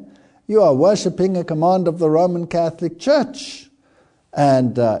Sunday, you are worshipping a command of the Roman Catholic Church.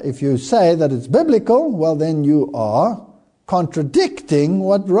 And if you say that it's biblical, well then you are contradicting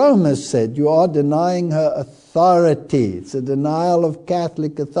what Rome has said. You are denying her authority. It's a denial of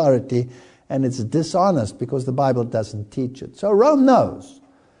Catholic authority, and it's dishonest because the Bible doesn't teach it. So Rome knows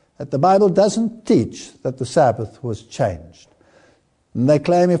that the Bible doesn't teach that the Sabbath was changed. And they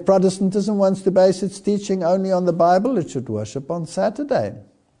claim if Protestantism wants to base its teaching only on the Bible, it should worship on Saturday.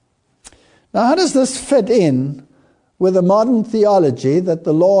 Now, how does this fit in with a modern theology that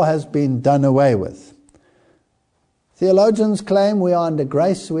the law has been done away with. Theologians claim we are under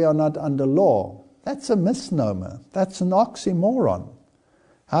grace, we are not under law. That's a misnomer. That's an oxymoron.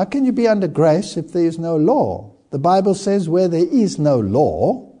 How can you be under grace if there is no law? The Bible says where there is no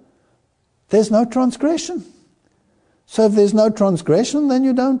law, there's no transgression. So if there's no transgression, then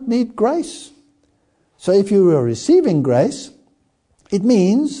you don't need grace. So if you are receiving grace, it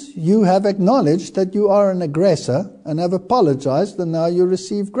means you have acknowledged that you are an aggressor and have apologized, and now you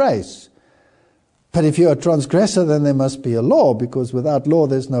receive grace. But if you're a transgressor, then there must be a law, because without law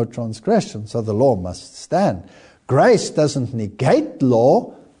there's no transgression, so the law must stand. Grace doesn't negate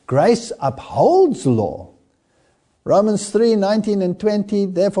law, grace upholds law. Romans 3:19 and 20,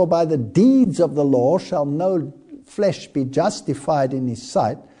 therefore by the deeds of the law shall no flesh be justified in his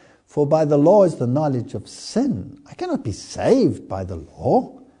sight, for by the law is the knowledge of sin. I cannot be saved by the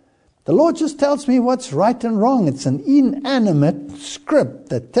law. The law just tells me what's right and wrong. It's an inanimate script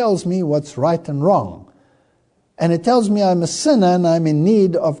that tells me what's right and wrong. And it tells me I'm a sinner and I'm in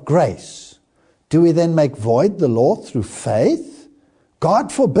need of grace. Do we then make void the law through faith? God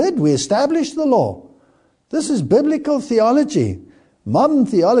forbid, we establish the law. This is biblical theology. Modern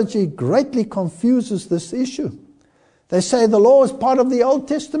theology greatly confuses this issue. They say the law is part of the Old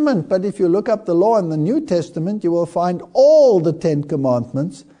Testament, but if you look up the law in the New Testament, you will find all the 10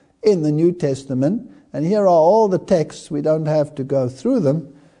 commandments in the New Testament. And here are all the texts. We don't have to go through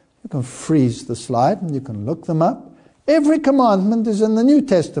them. You can freeze the slide and you can look them up. Every commandment is in the New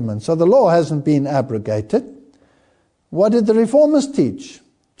Testament, so the law hasn't been abrogated. What did the Reformers teach?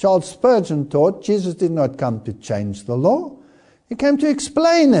 Charles Spurgeon taught Jesus did not come to change the law. He came to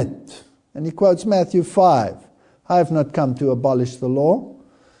explain it. And he quotes Matthew 5. I have not come to abolish the law.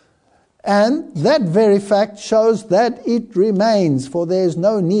 And that very fact shows that it remains, for there is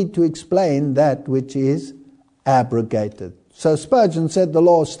no need to explain that which is abrogated. So Spurgeon said the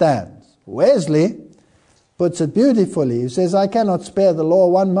law stands. Wesley puts it beautifully. He says, I cannot spare the law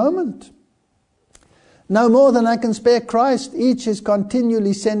one moment. No more than I can spare Christ. Each is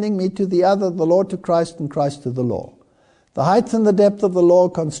continually sending me to the other, the law to Christ and Christ to the law. The height and the depth of the law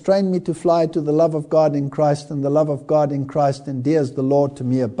constrain me to fly to the love of God in Christ, and the love of God in Christ endears the law to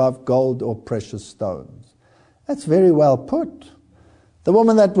me above gold or precious stones. That's very well put. The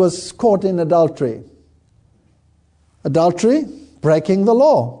woman that was caught in adultery. Adultery, breaking the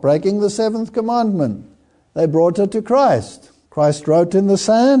law, breaking the 7th commandment. They brought her to Christ. Christ wrote in the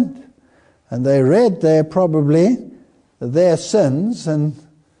sand, and they read there probably their sins and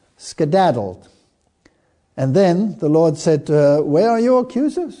skedaddled. And then the Lord said to her, where are your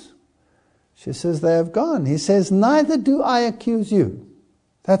accusers? She says, they have gone. He says, neither do I accuse you.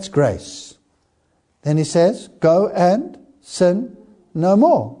 That's grace. Then he says, go and sin no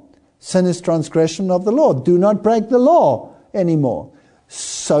more. Sin is transgression of the law. Do not break the law anymore.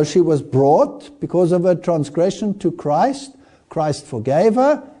 So she was brought, because of her transgression, to Christ. Christ forgave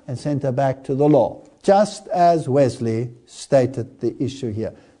her and sent her back to the law, just as Wesley stated the issue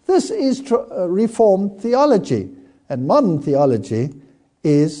here. This is Reformed theology, and modern theology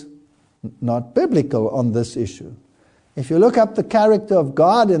is not biblical on this issue. If you look up the character of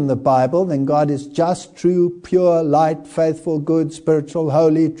God in the Bible, then God is just, true, pure, light, faithful, good, spiritual,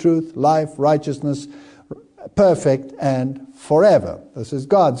 holy, truth, life, righteousness, perfect, and forever. This is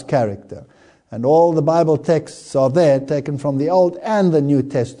God's character. And all the Bible texts are there, taken from the Old and the New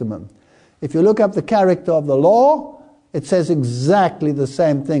Testament. If you look up the character of the law, it says exactly the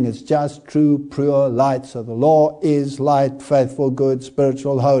same thing. It's just, true, pure, light. So the law is light, faithful, good,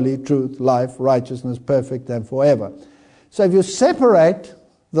 spiritual, holy, truth, life, righteousness, perfect, and forever. So if you separate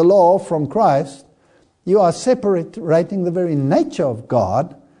the law from Christ, you are separating the very nature of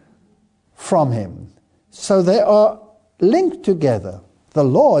God from Him. So they are linked together. The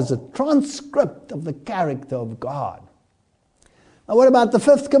law is a transcript of the character of God. Now what about the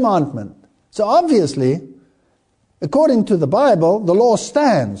 5th commandment? So obviously, according to the Bible, the law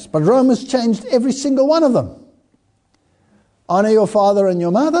stands, but Rome has changed every single one of them. Honor your father and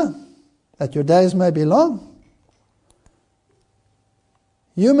your mother, that your days may be long.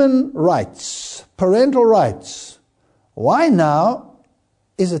 Human rights, parental rights. Why now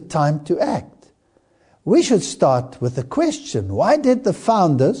is it time to act? We should start with the question, why did the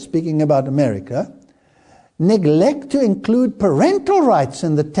founders, speaking about America, neglect to include parental rights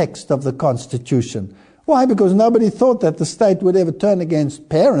in the text of the Constitution? Why? Because nobody thought that the state would ever turn against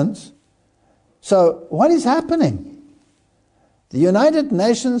parents. So what is happening? The United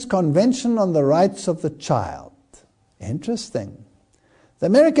Nations Convention on the Rights of the Child. Interesting. The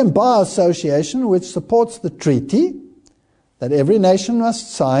American Bar Association, which supports the treaty that every nation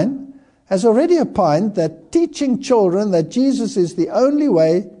must sign, has already opined that teaching children that Jesus is the only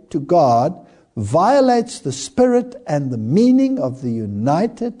way to God violates the spirit and the meaning of the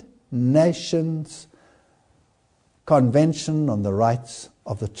United Nations Convention on the Rights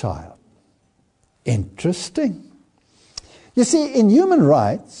of the Child. Interesting. You see, in human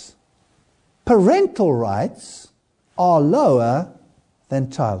rights, parental rights are lower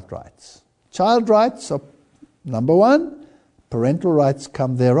than child rights. Child rights are number one, parental rights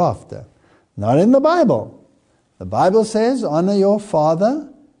come thereafter. Not in the Bible. The Bible says, honor your father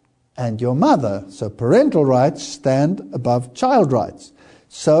and your mother. So parental rights stand above child rights.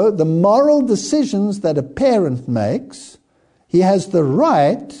 So the moral decisions that a parent makes, he has the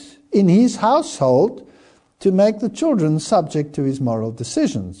right in his household to make the children subject to his moral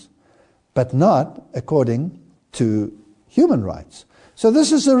decisions, but not according to human rights. So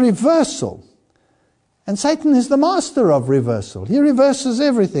this is a reversal. And Satan is the master of reversal. He reverses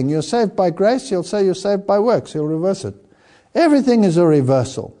everything. You're saved by grace, he'll say you're saved by works. He'll reverse it. Everything is a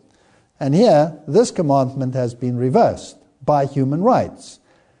reversal. And here, this commandment has been reversed by human rights.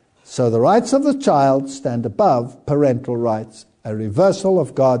 So the rights of the child stand above parental rights, a reversal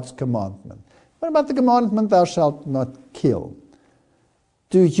of God's commandment. What about the commandment, thou shalt not kill?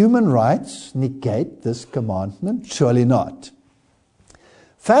 Do human rights negate this commandment? Surely not.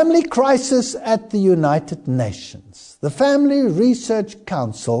 Family crisis at the United Nations. The Family Research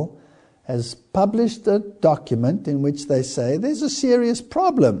Council has published a document in which they say there's a serious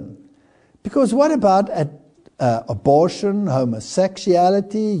problem. Because what about abortion,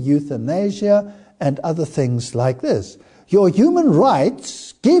 homosexuality, euthanasia, and other things like this? Your human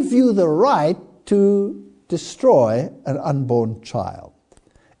rights give you the right to destroy an unborn child.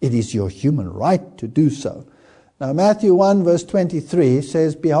 It is your human right to do so. Now Matthew 1 verse 23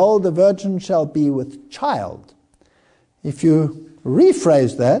 says, behold, the virgin shall be with child. If you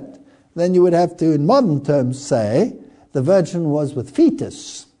rephrase that, then you would have to, in modern terms, say, the virgin was with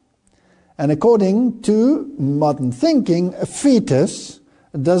fetus. And according to modern thinking, a fetus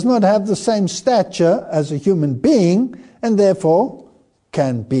does not have the same stature as a human being and therefore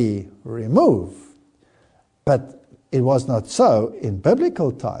can be removed. But it was not so in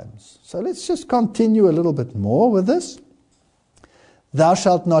biblical times. So let's just continue a little bit more with this. Thou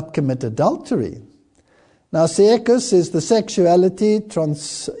shalt not commit adultery. Now, SECUS is the Sexuality,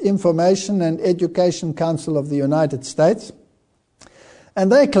 Information and Education Council of the United States.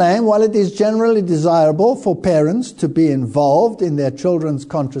 And they claim, while it is generally desirable for parents to be involved in their children's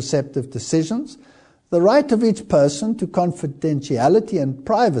contraceptive decisions, the right of each person to confidentiality and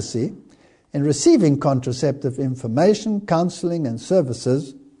privacy in receiving contraceptive information, counseling, and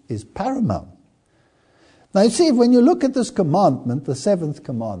services is paramount. Now, you see, when you look at this commandment, the seventh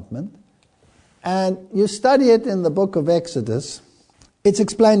commandment, and you study it in the book of Exodus, it's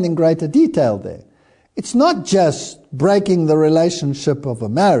explained in greater detail there. It's not just breaking the relationship of a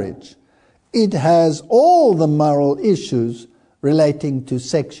marriage. It has all the moral issues relating to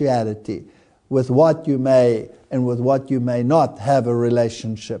sexuality, with what you may and with what you may not have a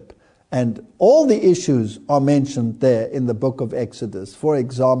relationship. And all the issues are mentioned there in the book of Exodus. For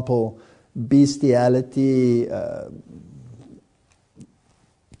example, bestiality,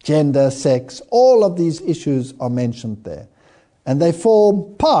 gender, sex, all of these issues are mentioned there. And they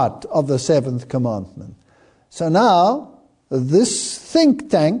form part of the seventh commandment. So now, this think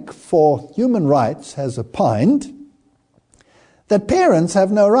tank for human rights has opined that parents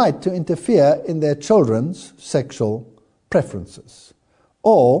have no right to interfere in their children's sexual preferences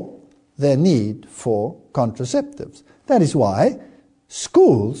or their need for contraceptives. That is why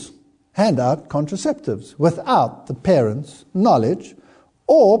schools hand out contraceptives without the parents' knowledge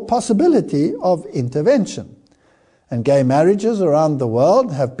or possibility of intervention. And gay marriages around the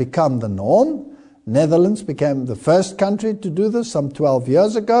world have become the norm. Netherlands became the first country to do this some 12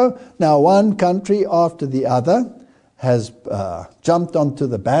 years ago. Now one country after the other has jumped onto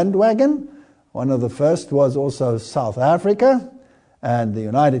the bandwagon. One of the first was also South Africa and the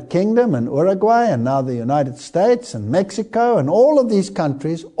United Kingdom and Uruguay and now the United States and Mexico, and all of these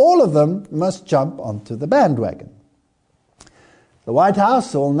countries, all of them must jump onto the bandwagon. The White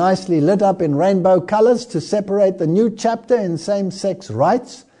House, all nicely lit up in rainbow colors to separate the new chapter in same-sex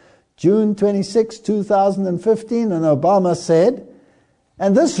rights, June 26, 2015, and Obama said,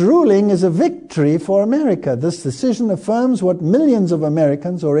 and this ruling is a victory for America. This decision affirms what millions of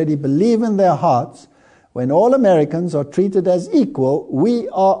Americans already believe in their hearts. When all Americans are treated as equal, we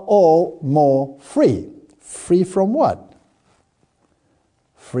are all more free. Free from what?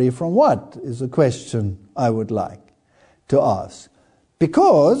 Free from what is a question I would like to ask.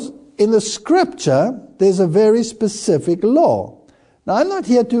 Because in the scripture, there's a very specific law. Now, I'm not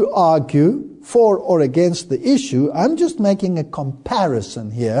here to argue for or against the issue. I'm just making a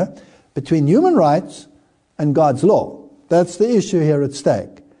comparison here between human rights and God's law. That's the issue here at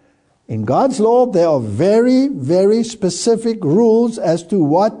stake. In God's law, there are very, very specific rules as to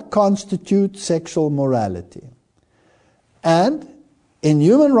what constitutes sexual morality. And in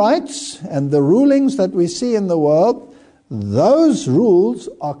human rights and the rulings that we see in the world, those rules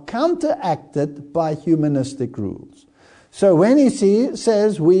are counteracted by humanistic rules. So when he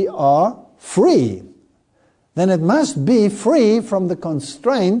says we are free, then it must be free from the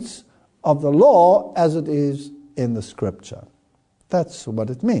constraints of the law as it is in the Scripture. That's what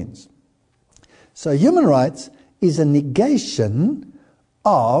it means. So human rights is a negation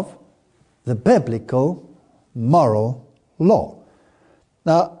of the biblical moral law.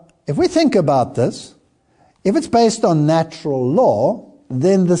 Now, if we think about this, if it's based on natural law,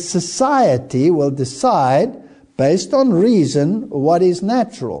 then the society will decide based on reason what is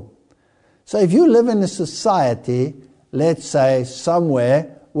natural. So if you live in a society, let's say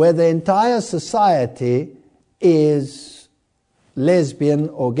somewhere where the entire society is lesbian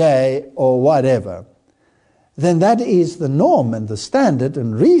or gay or whatever, then that is the norm and the standard,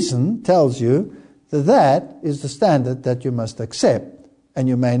 and reason tells you that that is the standard that you must accept, and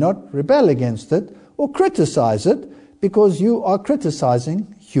you may not rebel against it or criticize it because you are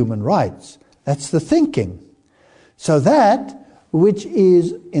criticizing human rights. That's the thinking. So that which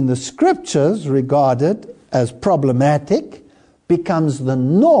is in the Scriptures regarded as problematic becomes the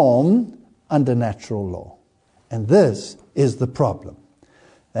norm under natural law. And this is the problem.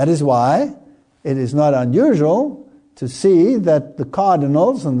 That is why it is not unusual to see that the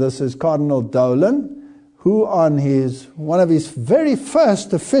cardinals, and this is Cardinal Dolan, who on one of his very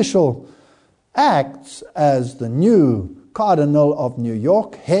first official acts as the new Cardinal of New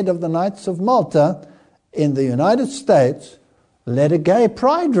York, head of the Knights of Malta in the United States, led a gay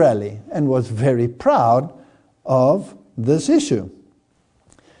pride rally and was very proud of this issue.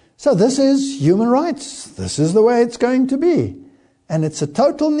 So this is human rights. This is the way it's going to be. And it's a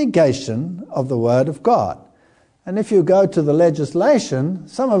total negation of the Word of God. And if you go to the legislation,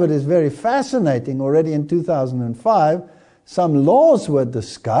 some of it is very fascinating. Already in 2005, some laws were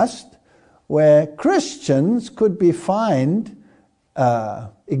discussed where Christians could be fined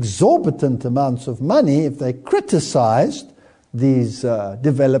exorbitant amounts of money if they criticized these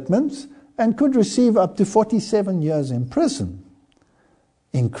developments, and could receive up to 47 years in prison.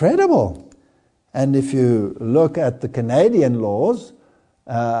 Incredible. And if you look at the Canadian laws,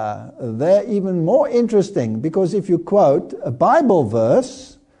 they're even more interesting, because if you quote a Bible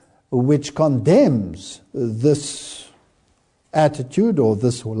verse which condemns this attitude or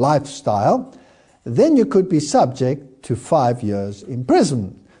this lifestyle, then you could be subject to 5 years in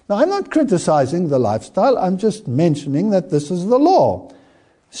prison. Now, I'm not criticizing the lifestyle, I'm just mentioning that this is the law.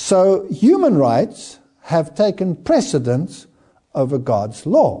 So human rights have taken precedence over God's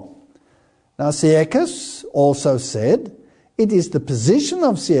law. Now, Siekus also said, it is the position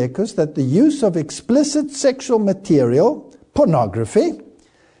of Siekus that the use of explicit sexual material, pornography,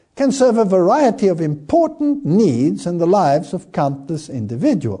 can serve a variety of important needs in the lives of countless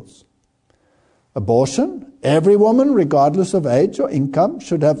individuals. Abortion, every woman, regardless of age or income,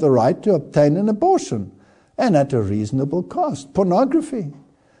 should have the right to obtain an abortion, and at a reasonable cost. Pornography,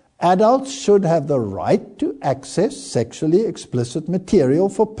 adults should have the right to access sexually explicit material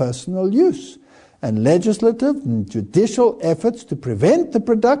for personal use, and legislative and judicial efforts to prevent the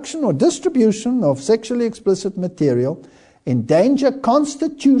production or distribution of sexually explicit material endanger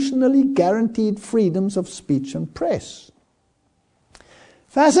constitutionally guaranteed freedoms of speech and press.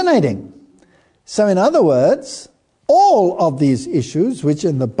 Fascinating. So in other words, all of these issues which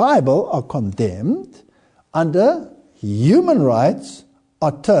in the Bible are condemned under human rights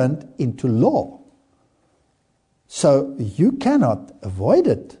are turned into law. So you cannot avoid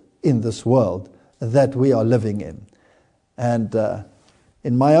it in this world that we are living in. And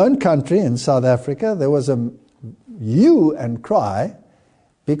in my own country, in South Africa, there was a hue and cry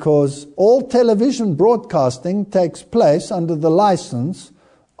because all television broadcasting takes place under the license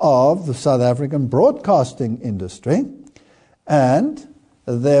of the South African broadcasting industry. And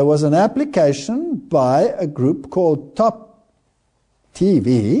there was an application by a group called Top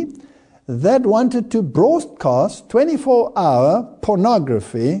TV that wanted to broadcast 24-hour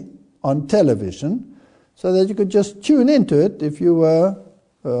pornography on television so that you could just tune into it if you were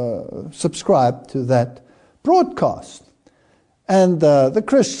subscribed to that broadcast. And the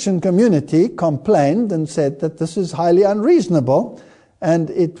Christian community complained and said that this is highly unreasonable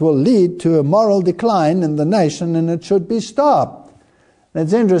and it will lead to a moral decline in the nation and it should be stopped. And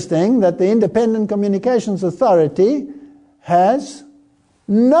it's interesting that the Independent Communications Authority has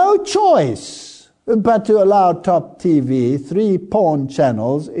no choice but to allow Top TV 3 porn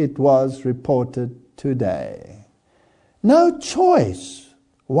channels, it was reported today. No choice.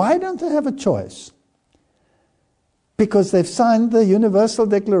 Why don't they have a choice? Because they've signed the Universal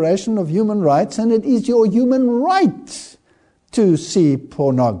Declaration of Human Rights, and it is your human right to see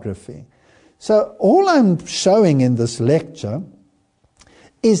pornography. So all I'm showing in this lecture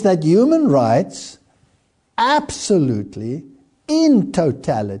is that human rights absolutely, in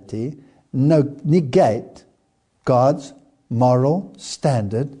totality, negate God's moral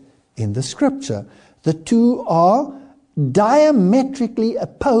standard in the Scripture. The two are diametrically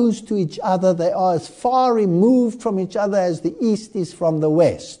opposed to each other. They are as far removed from each other as the East is from the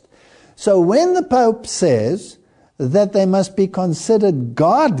West. So when the Pope says that they must be considered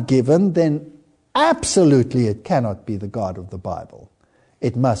God-given, then absolutely it cannot be the God of the Bible.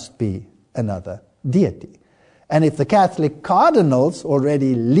 It must be another deity. And if the Catholic cardinals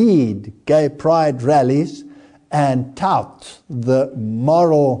already lead gay pride rallies and tout the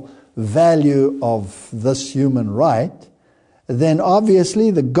moral value of this human right, then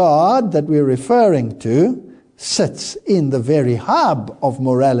obviously the God that we're referring to sits in the very hub of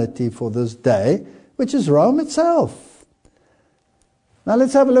morality for this day, which is Rome itself. Now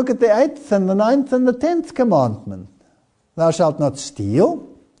let's have a look at the 8th and the 9th and the 10th commandment. Thou shalt not steal,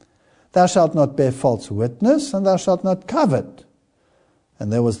 thou shalt not bear false witness, and thou shalt not covet.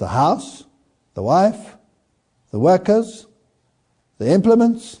 And there was the house, the wife, the workers, the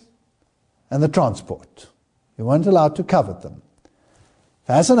implements, and the transport. You weren't allowed to covet them.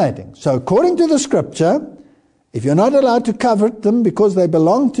 Fascinating. So according to the Scripture, if you're not allowed to covet them because they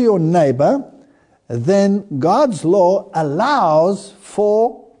belong to your neighbor, then God's law allows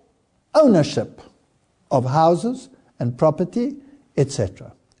for ownership of houses and property,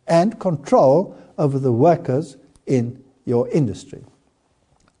 etc., and control over the workers in your industry.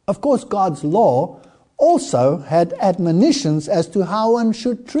 Of course, God's law also had admonitions as to how one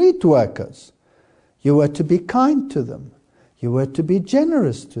should treat workers. You were to be kind to them. You were to be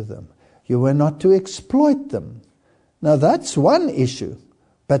generous to them. You were not to exploit them. Now that's one issue.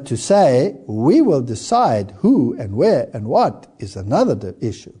 But to say, we will decide who and where and what is another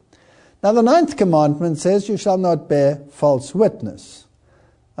issue. Now the 9th commandment says, you shall not bear false witness.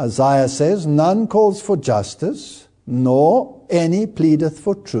 Isaiah says, none calls for justice, nor any pleadeth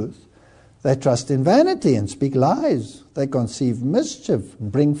for truth. They trust in vanity and speak lies. They conceive mischief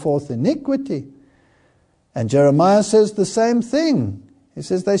and bring forth iniquity. And Jeremiah says the same thing. He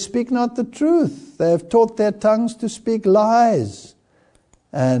says, they speak not the truth. They have taught their tongues to speak lies.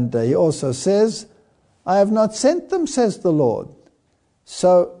 And he also says, I have not sent them, says the Lord.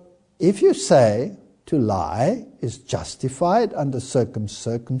 So if you say to lie is justified under certain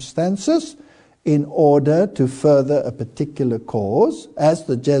circumstances in order to further a particular cause, as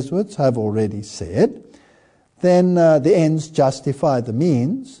the Jesuits have already said, then the ends justify the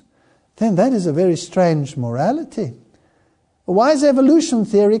means, then that is a very strange morality. Why is evolution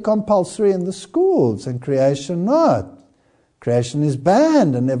theory compulsory in the schools and creation not? Creation is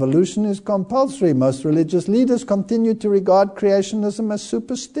banned and evolution is compulsory. Most religious leaders continue to regard creationism as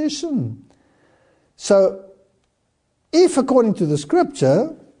superstition. So, if according to the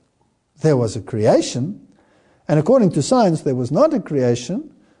Scripture there was a creation, and according to science there was not a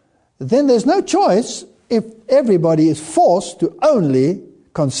creation, then there's no choice if everybody is forced to only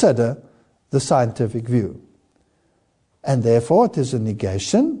consider the scientific view. And therefore it is a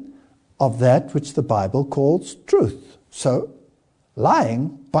negation of that which the Bible calls truth. So, lying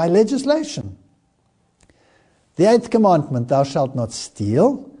by legislation. The 8th commandment, thou shalt not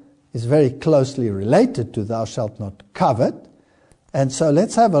steal, is very closely related to thou shalt not covet. And so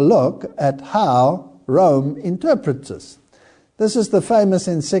let's have a look at how Rome interprets this. This is the famous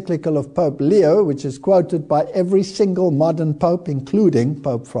encyclical of Pope Leo, which is quoted by every single modern pope, including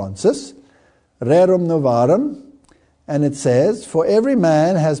Pope Francis, Rerum Novarum. And it says, for every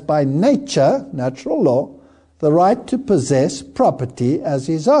man has by nature, natural law, the right to possess property as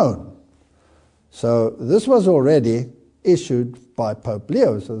his own. So this was already issued by Pope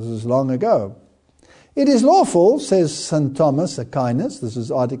Leo, so this is long ago. It is lawful, says St. Thomas Aquinas, this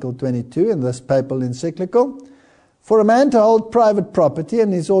is Article 22 in this papal encyclical, for a man to hold private property,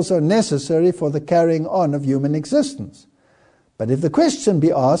 and is also necessary for the carrying on of human existence. But if the question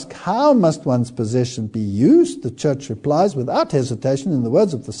be asked, how must one's possession be used? The Church replies without hesitation in the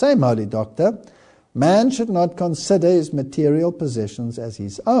words of the same holy doctor, man should not consider his material possessions as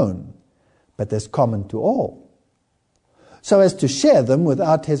his own, but as common to all, so as to share them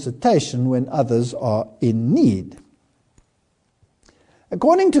without hesitation when others are in need.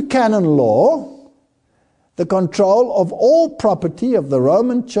 According to canon law, The control of all property of the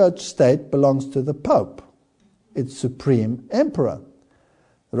Roman Church state belongs to the Pope, its supreme emperor.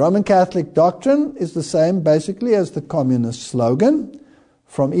 The Roman Catholic doctrine is the same basically as the communist slogan,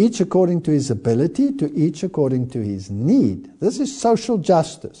 from each according to his ability to each according to his need. This is social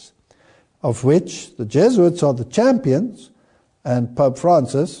justice, of which the Jesuits are the champions and Pope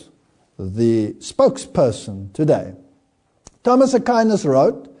Francis the spokesperson today. Thomas Aquinas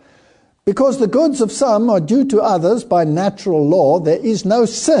wrote, "Because the goods of some are due to others by natural law, there is no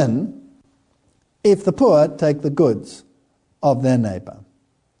sin if the poor take the goods of their neighbor."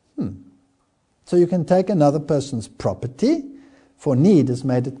 So you can take another person's property, for need has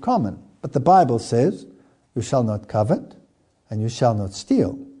made it common. But the Bible says, you shall not covet and you shall not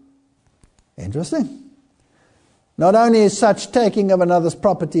steal. Interesting. Not only is such taking of another's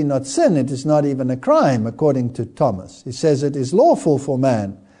property not sin, it is not even a crime, according to Thomas. He says it is lawful for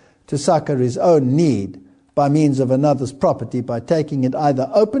man to succor his own need by means of another's property by taking it either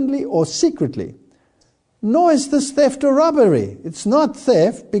openly or secretly. Nor is this theft or robbery. It's not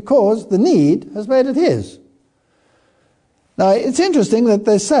theft because the need has made it his. Now, it's interesting that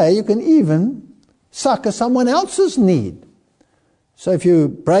they say you can even succor someone else's need. So if you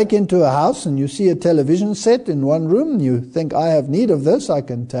break into a house and you see a television set in one room, and you think, I have need of this, I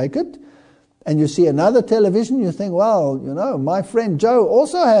can take it. And you see another television, you think, well, my friend Joe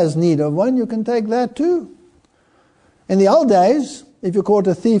also has need of one, you can take that too. In the old days, if you caught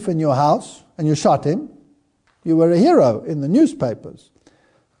a thief in your house and you shot him, you were a hero in the newspapers.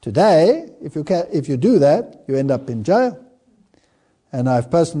 Today, if you do that, you end up in jail. And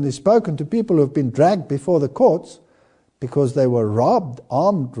I've personally spoken to people who have been dragged before the courts because they were robbed,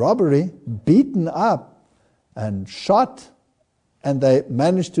 armed robbery, beaten up and shot, and they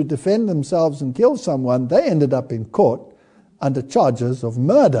managed to defend themselves and kill someone. They ended up in court under charges of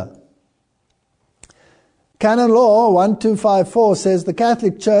murder. Canon Law 1254 says the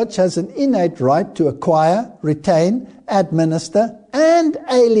Catholic Church has an innate right to acquire, retain, administer, and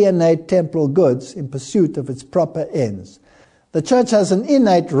alienate temporal goods in pursuit of its proper ends. The Church has an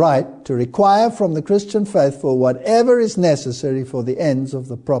innate right to require from the Christian faithful whatever is necessary for the ends of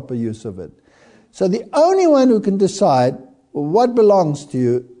the proper use of it. So the only one who can decide what belongs to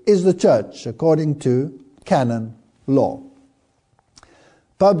you is the Church, according to canon law.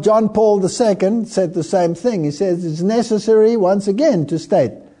 Pope John Paul II said the same thing. He says it's necessary once again to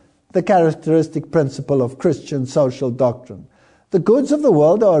state the characteristic principle of Christian social doctrine. The goods of the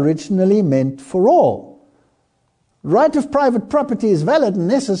world are originally meant for all. Right of private property is valid and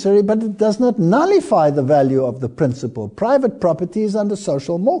necessary, but it does not nullify the value of the principle. Private property is under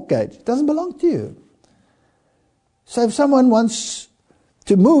social mortgage. It doesn't belong to you. So if someone wants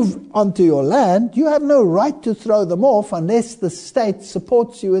to move onto your land, you have no right to throw them off unless the state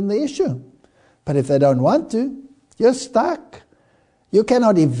supports you in the issue. But if they don't want to, you're stuck. You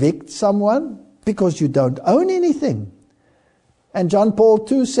cannot evict someone because you don't own anything. And John Paul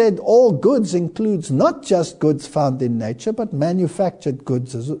II said all goods includes not just goods found in nature, but manufactured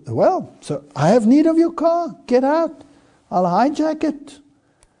goods as well. So I have need of your car. Get out. I'll hijack it.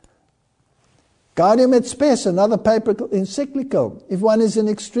 Gaudium et Spes, another papal encyclical. If one is in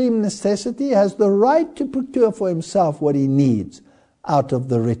extreme necessity, he has the right to procure for himself what he needs out of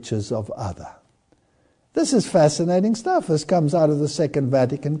the riches of other. This is fascinating stuff. This comes out of the Second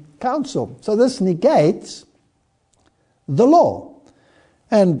Vatican Council. So this negates the law.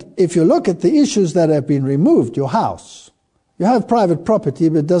 And if you look at the issues that have been removed, your house, you have private property,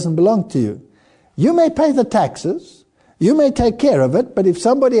 but it doesn't belong to you. You may pay the taxes. You may take care of it, but if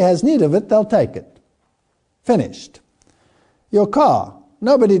somebody has need of it, they'll take it. Finished. Your car.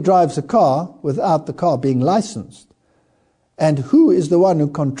 Nobody drives a car without the car being licensed. And who is the one who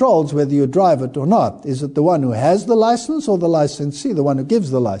controls whether you drive it or not? Is it the one who has the license or the licensee, the one who gives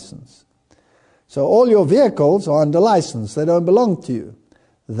the license? So all your vehicles are under license. They don't belong to you.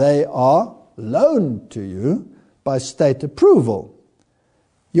 They are loaned to you by state approval.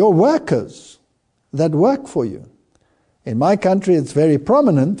 Your workers that work for you. In my country, it's very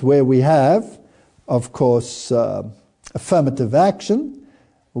prominent where we have, of course, affirmative action,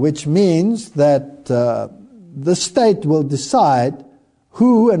 which means that the state will decide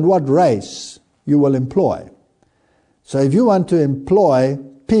who and what race you will employ. So if you want to employ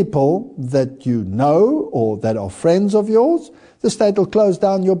people that you know or that are friends of yours, the state will close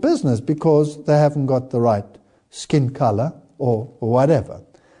down your business because they haven't got the right skin color or whatever.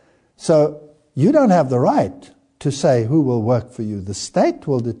 So you don't have the right to say who will work for you. The state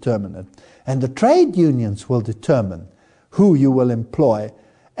will determine it. And the trade unions will determine who you will employ.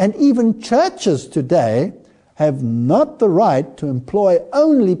 And even churches today have not the right to employ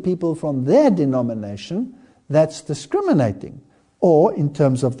only people from their denomination. that's discriminating, or in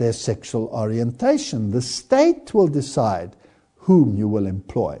terms of their sexual orientation. The state will decide whom you will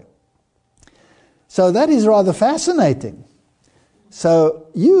employ. So that is rather fascinating. So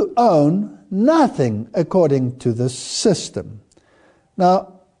you own nothing according to this system.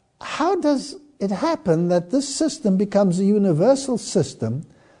 Now, how does it happen that this system becomes a universal system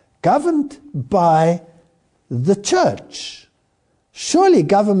governed by the church? Surely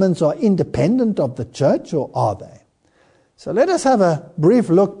governments are independent of the church, or are they? So let us have a brief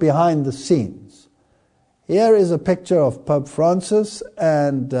look behind the scenes. Here is a picture of Pope Francis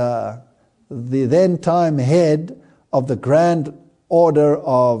and the then-time head of the Grand Order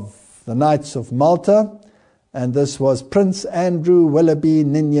of the Knights of Malta, and this was Prince Andrew Willoughby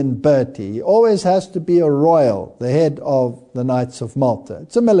Ninian Bertie. He always has to be a royal, the head of the Knights of Malta.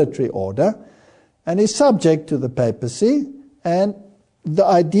 It's a military order, and is subject to the papacy, and the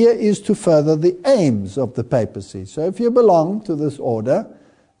idea is to further the aims of the papacy. So if you belong to this order,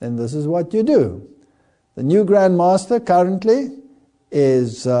 then this is what you do. The new Grand Master currently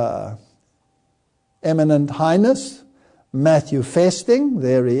is Eminent Highness Matthew Festing.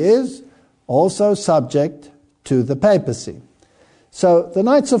 There he is, also subject to the papacy. So the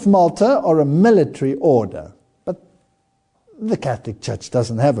Knights of Malta are a military order, but the Catholic Church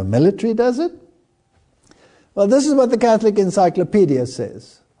doesn't have a military, does it? Well, this is what the Catholic Encyclopedia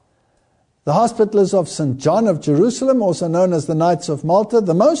says. The Hospitallers of St. John of Jerusalem, also known as the Knights of Malta,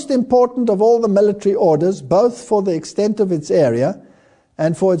 the most important of all the military orders, both for the extent of its area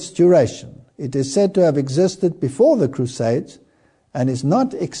and for its duration. It is said to have existed before the Crusades and is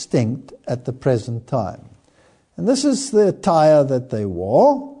not extinct at the present time. And this is the attire that they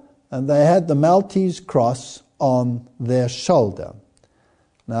wore, and they had the Maltese cross on their shoulder.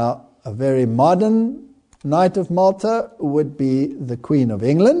 Now, a very modern Knight of Malta would be the Queen of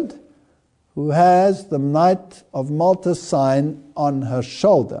England, who has the Knight of Malta sign on her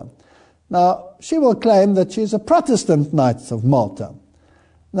shoulder. Now, she will claim that she's a Protestant Knight of Malta.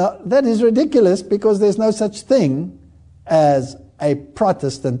 Now, that is ridiculous because there's no such thing as a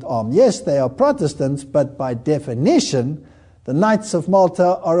Protestant arm. Yes, they are Protestants, but by definition, the Knights of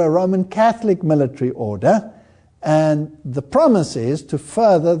Malta are a Roman Catholic military order, and the promise is to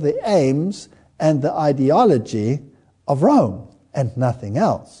further the aims and the ideology of Rome and nothing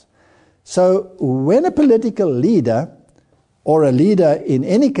else. So when a political leader or a leader in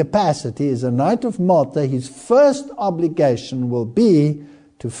any capacity is a Knight of Malta, his first obligation will be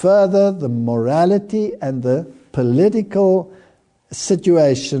to further the morality and the political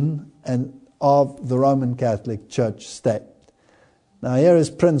situation of the Roman Catholic Church state. Now here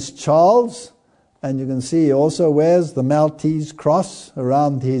is Prince Charles, and you can see he also wears the Maltese cross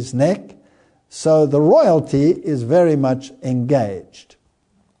around his neck. So the royalty is very much engaged.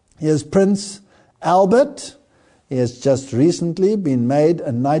 Here's Prince Albert. He has just recently been made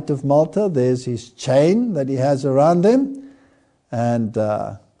a Knight of Malta. There's his chain that he has around him. And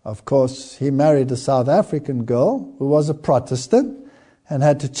of course, he married a South African girl who was a Protestant and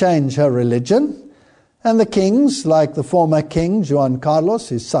had to change her religion. And the kings, like the former king, Juan Carlos,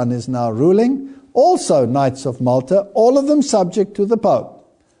 his son is now ruling, also Knights of Malta, all of them subject to the Pope,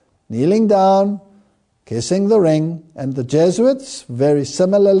 kneeling down, kissing the ring. And the Jesuits, very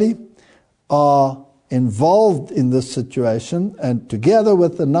similarly, are involved in this situation, and together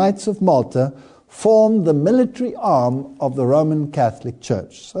with the Knights of Malta, form the military arm of the Roman Catholic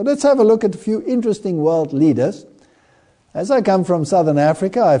Church. So let's have a look at a few interesting world leaders. As I come from Southern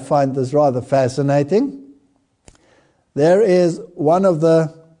Africa, I find this rather fascinating. There is one of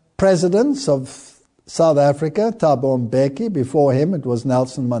the presidents of South Africa, Thabo Mbeki. Before him, it was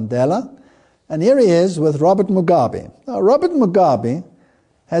Nelson Mandela. And here he is with Robert Mugabe. Now, Robert Mugabe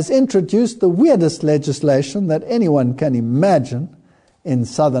has introduced the weirdest legislation that anyone can imagine in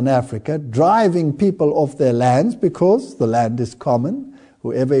Southern Africa, driving people off their lands because the land is common.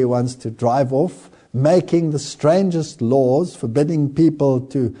 Whoever he wants to drive off, making the strangest laws, forbidding people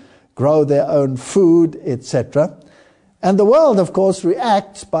to grow their own food, etc. And the world, of course,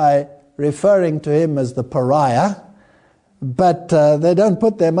 reacts by referring to him as the pariah, but they don't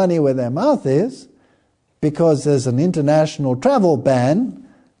put their money where their mouth is, because there's an international travel ban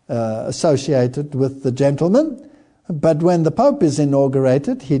associated with the gentleman. But when the Pope is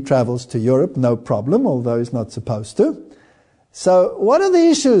inaugurated, he travels to Europe, no problem, although he's not supposed to. So what are the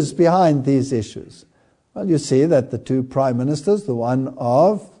issues behind these issues? Well, you see that the two prime ministers, the one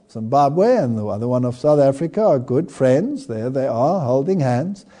of Zimbabwe and the other one of South Africa, are good friends. There they are, holding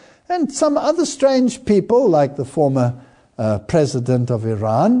hands. And some other strange people, like the former president of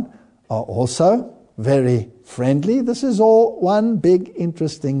Iran, are also very friendly. This is all one big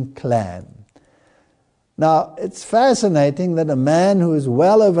interesting clan. Now, it's fascinating that a man who is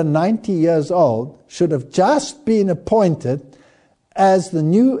well over 90 years old should have just been appointed as the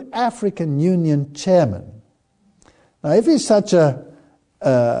new African Union chairman. Now, if he's such a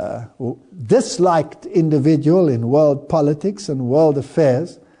disliked individual in world politics and world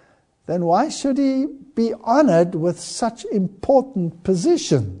affairs, then why should he be honored with such important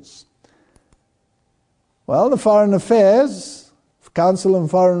positions? Well, the Foreign Affairs Council on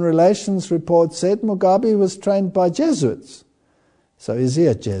Foreign Relations report said Mugabe was trained by Jesuits. So is he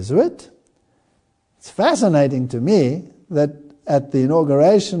a Jesuit? It's fascinating to me that at the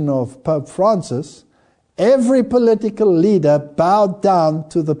inauguration of Pope Francis, every political leader bowed down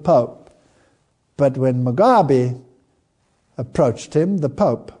to the Pope. But when Mugabe approached him, the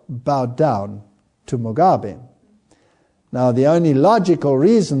Pope bowed down to Mugabe. Now, the only logical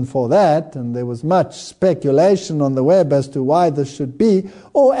reason for that, and there was much speculation on the web as to why this should be,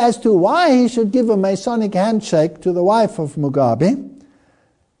 or as to why he should give a Masonic handshake to the wife of Mugabe,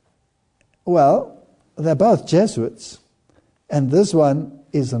 well, they're both Jesuits. And this one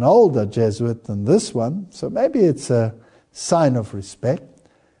is an older Jesuit than this one, so maybe it's a sign of respect.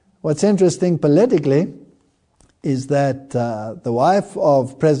 What's interesting politically is that the wife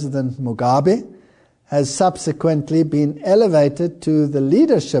of President Mugabe has subsequently been elevated to the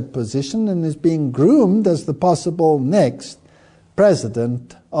leadership position and is being groomed as the possible next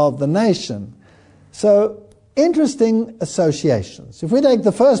president of the nation. So, interesting associations. If we take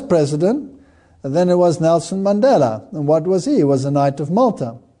the first president, then it was Nelson Mandela. And what was he? He was a Knight of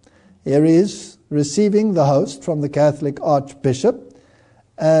Malta. Here he is receiving the host from the Catholic Archbishop.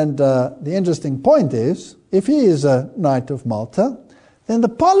 And the interesting point is, if he is a Knight of Malta, then the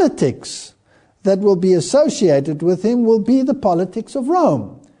politics that will be associated with him will be the politics of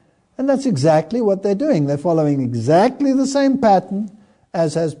Rome. And that's exactly what they're doing. They're following exactly the same pattern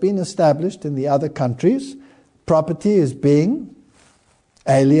as has been established in the other countries. Property is being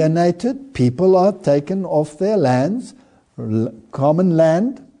alienated. People are taken off their lands. Common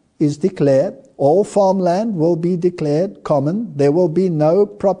land is declared. All farmland will be declared common. There will be no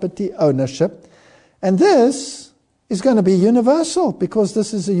property ownership. And this is going to be universal because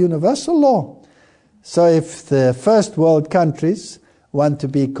this is a universal law. So if the first world countries want to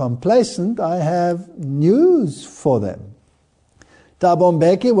be complacent, I have news for them. Thabo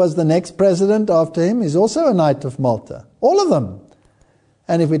Mbeki was the next president after him. He's also a Knight of Malta. All of them.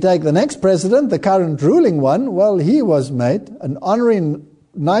 And if we take the next president, the current ruling one, well, he was made an honorary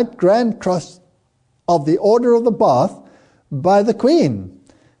Knight Grand Cross of the Order of the Bath by the Queen.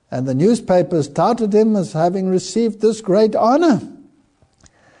 And the newspapers touted him as having received this great honor.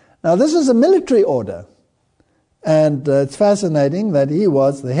 Now, this is a military order, and it's fascinating that he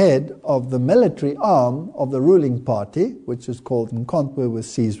was the head of the military arm of the ruling party, which is called Nkontwe with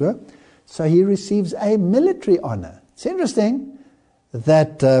Sizwe. So he receives a military honor. It's interesting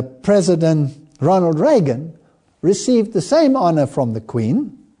that President Ronald Reagan received the same honor from the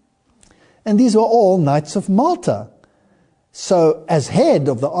Queen, and these were all Knights of Malta. So as head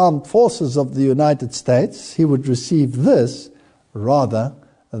of the armed forces of the United States, he would receive this rather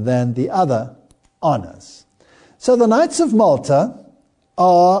than the other honors. So the Knights of Malta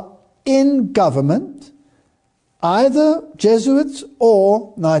are in government, either Jesuits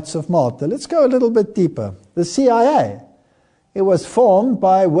or Knights of Malta. Let's go a little bit deeper. The CIA. It was formed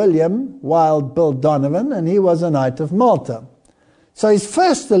by William Wild Bill Donovan, and he was a Knight of Malta. So his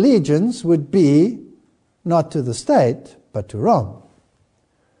first allegiance would be not to the state, but to Rome.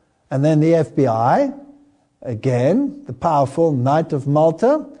 And then the FBI, again, the powerful Knight of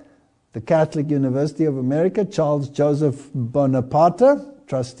Malta, the Catholic University of America, Charles Joseph Bonaparte,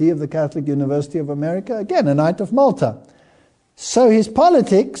 trustee of the Catholic University of America, again, a Knight of Malta. So his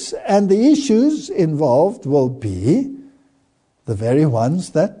politics and the issues involved will be the very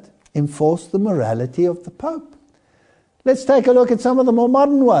ones that enforce the morality of the Pope. Let's take a look at some of the more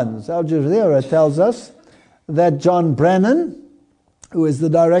modern ones. Al Jazeera tells us that John Brennan, who is the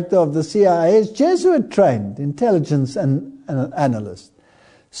director of the CIA, is Jesuit-trained intelligence analyst.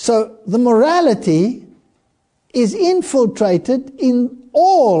 So the morality is infiltrated in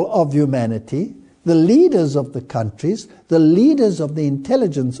all of humanity. The leaders of the countries, the leaders of the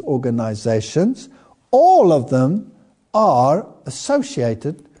intelligence organizations, all of them are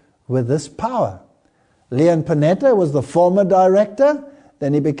associated with this power. Leon Panetta was the former director,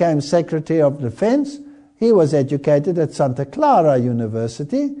 then he became Secretary of Defense. He was educated at Santa Clara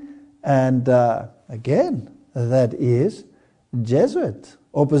University, and again, that is Jesuit.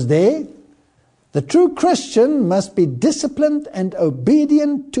 Opus Dei, the true Christian must be disciplined and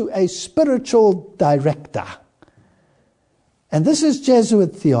obedient to a spiritual director. And this is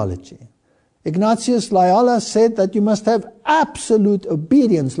Jesuit theology. Ignatius Loyola said that you must have absolute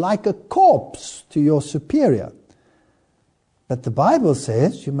obedience, like a corpse, to your superior. But the Bible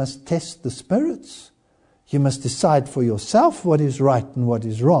says you must test the spirits. You must decide for yourself what is right and what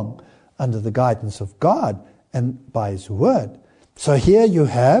is wrong under the guidance of God and by His Word. So here you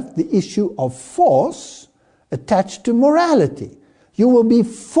have the issue of force attached to morality. You will be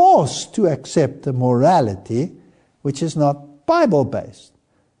forced to accept a morality which is not Bible-based.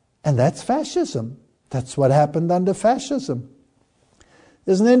 And that's fascism. That's what happened under fascism.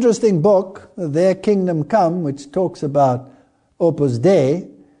 There's an interesting book, Their Kingdom Come, which talks about Opus Dei.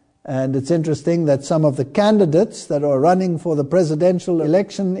 And it's interesting that some of the candidates that are running for the presidential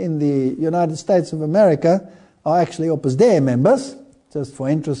election in the United States of America are actually Opus Dei members, just for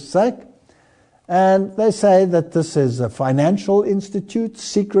interest's sake. And they say that this is a financial institute,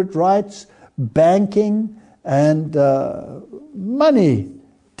 secret rights, banking, and money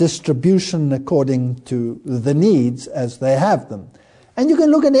distribution according to the needs as they have them. And you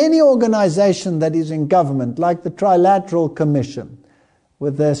can look at any organization that is in government, like the Trilateral Commission,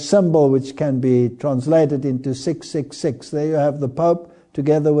 with their symbol which can be translated into 666. There you have the Pope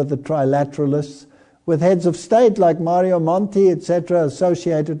together with the Trilateralists, with heads of state like Mario Monti, etc.,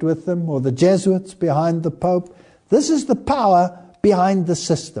 associated with them, or the Jesuits behind the Pope. This is the power behind the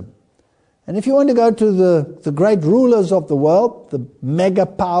system. And if you want to go to the great rulers of the world, the mega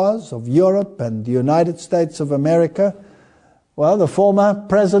powers of Europe and the United States of America, well, the former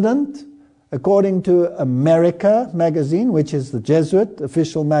president, according to America magazine, which is the Jesuit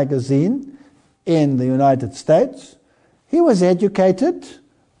official magazine in the United States, he was educated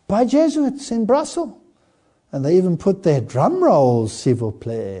by Jesuits in Brussels. And they even put their drum rolls, s'il vous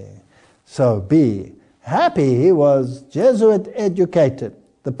plaît. So be happy he was Jesuit educated.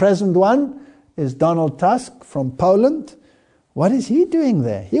 The present one is Donald Tusk from Poland. What is he doing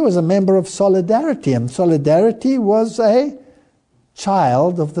there? He was a member of Solidarity, and Solidarity was a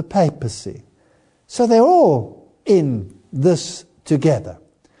child of the papacy. So they're all in this together.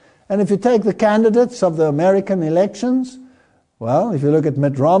 And if you take the candidates of the American elections, well, if you look at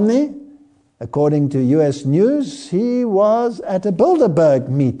Mitt Romney, according to US News, he was at a Bilderberg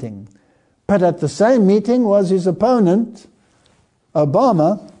meeting. But at the same meeting was his opponent,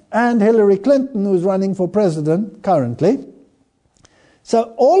 Obama, and Hillary Clinton, who's running for president currently.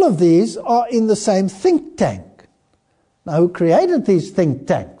 So all of these are in the same think tank. Now, who created these think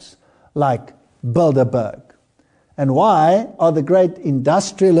tanks like Bilderberg? And why are the great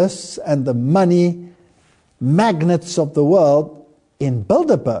industrialists and the money magnates of the world in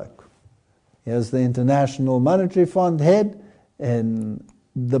Bilderberg? Here's the International Monetary Fund head in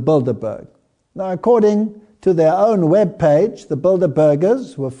the Bilderberg. Now, according to their own webpage, the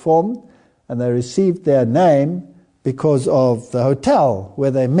Bilderbergers were formed, and they received their name because of the hotel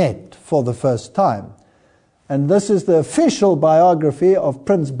where they met for the first time. And this is the official biography of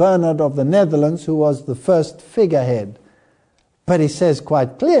Prince Bernhard of the Netherlands, who was the first figurehead. But he says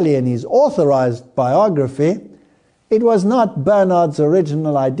quite clearly in his authorized biography, it was not Bernhard's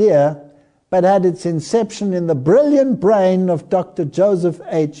original idea, but had its inception in the brilliant brain of Dr. Joseph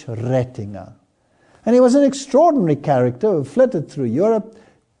H. Rettinger. And he was an extraordinary character who flitted through Europe,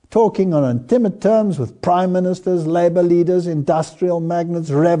 talking on intimate terms with prime ministers, labor leaders, industrial magnates,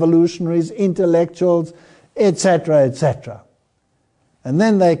 revolutionaries, intellectuals, etc., etc. And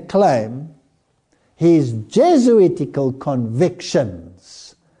then they claim his Jesuitical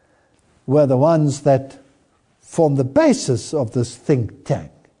convictions were the ones that form the basis of this think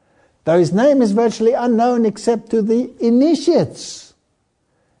tank. Though his name is virtually unknown except to the initiates.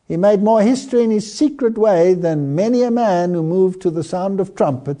 He made more history in his secret way than many a man who moved to the sound of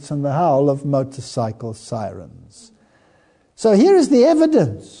trumpets and the howl of motorcycle sirens. So here is the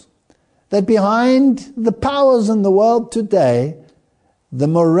evidence that behind the powers in the world today, the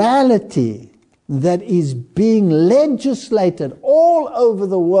morality that is being legislated all over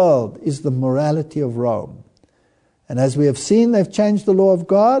the world is the morality of Rome. And as we have seen, they've changed the law of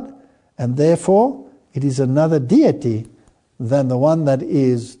God, and therefore it is another deity than the one that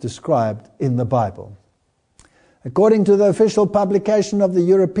is described in the Bible. According to the official publication of the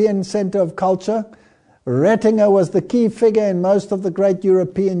European Center of Culture, Rettinger was the key figure in most of the great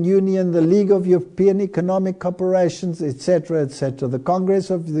European Union, the League of European Economic Corporations, etc., etc. The Congress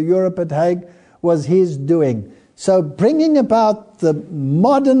of Europe at Hague was his doing. So bringing about the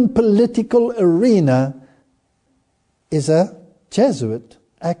modern political arena is a Jesuit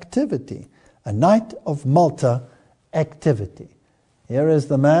activity, a Knight of Malta activity. Here is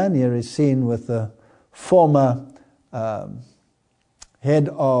the man, here is seen with the former head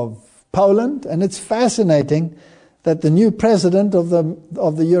of Poland, and it's fascinating that the new president of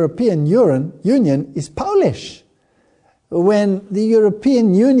the European Union is Polish, when the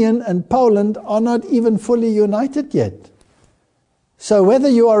European Union and Poland are not even fully united yet. So whether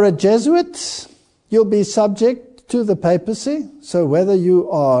you are a Jesuit, you'll be subject to the papacy. So whether you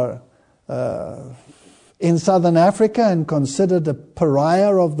are in Southern Africa and considered a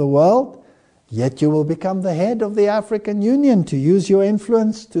pariah of the world, yet you will become the head of the African Union to use your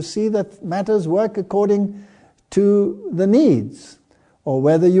influence to see that matters work according to the needs. Or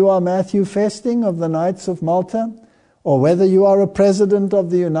whether you are Matthew Festing of the Knights of Malta, or whether you are a president of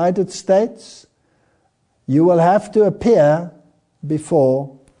the United States, you will have to appear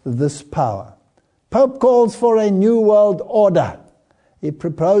before this power. Pope calls for a new world order. He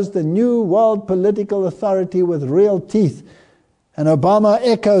proposed a new world political authority with real teeth, and Obama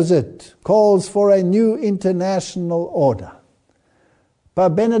echoes it, calls for a new international order.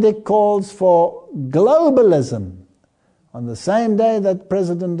 Pope Benedict calls for globalism on the same day that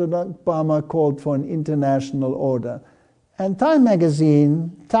President Obama called for an international order. And Time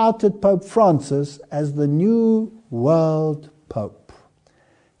magazine touted Pope Francis as the new world pope.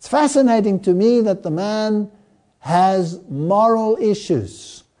 It's fascinating to me that the man has moral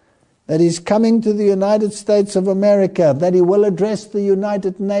issues, that he's coming to the United States of America, that he will address the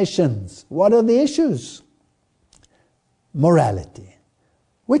United Nations. What are the issues? Morality.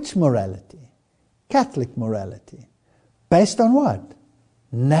 Which morality? Catholic morality. Based on what?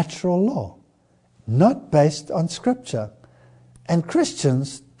 Natural law. Not based on Scripture. And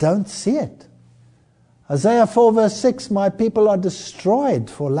Christians don't see it. Isaiah 4 verse 6, my people are destroyed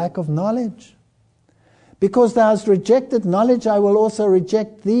for lack of knowledge. Because thou hast rejected knowledge, I will also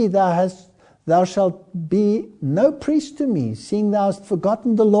reject thee. Thou shalt be no priest to me, seeing thou hast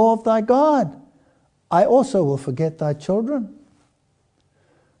forgotten the law of thy God. I also will forget thy children.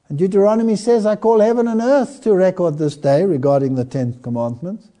 And Deuteronomy says, I call heaven and earth to record this day regarding the 10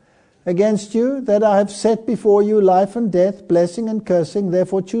 commandments against you, that I have set before you life and death, blessing and cursing.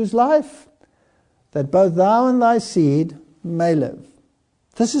 Therefore choose life, that both thou and thy seed may live.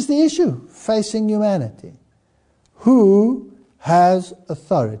 This is the issue facing humanity. Who has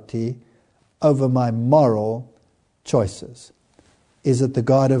authority over my moral choices? Is it the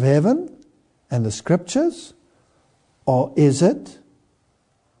God of heaven and the Scriptures? Or is it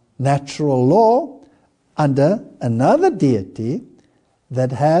natural law under another deity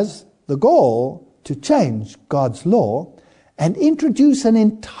that has the goal to change God's law and introduce an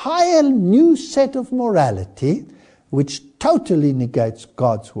entire new set of morality which totally negates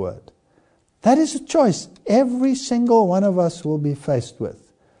God's word? That is a choice every single one of us will be faced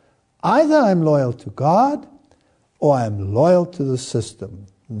with. Either I'm loyal to God or I'm loyal to the system.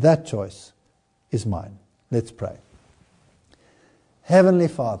 That choice is mine. Let's pray. Heavenly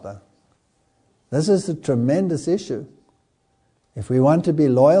Father, this is a tremendous issue. If we want to be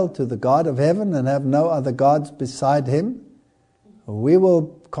loyal to the God of heaven and have no other gods beside him, we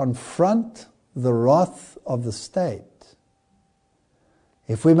will confront the wrath of the state.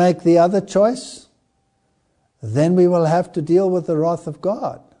 If we make the other choice, then we will have to deal with the wrath of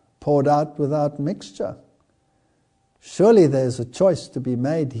God, poured out without mixture. Surely there's a choice to be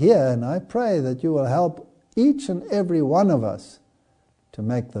made here, and I pray that you will help each and every one of us to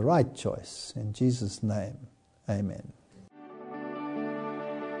make the right choice. In Jesus' name, amen.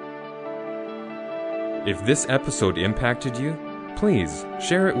 If this episode impacted you, please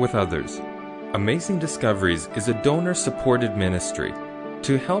share it with others. Amazing Discoveries is a donor-supported ministry.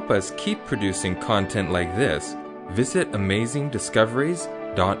 To help us keep producing content like this, visit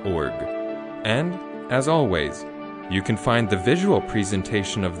amazingdiscoveries.org. And, as always, you can find the visual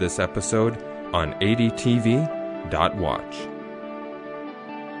presentation of this episode on adtv.watch.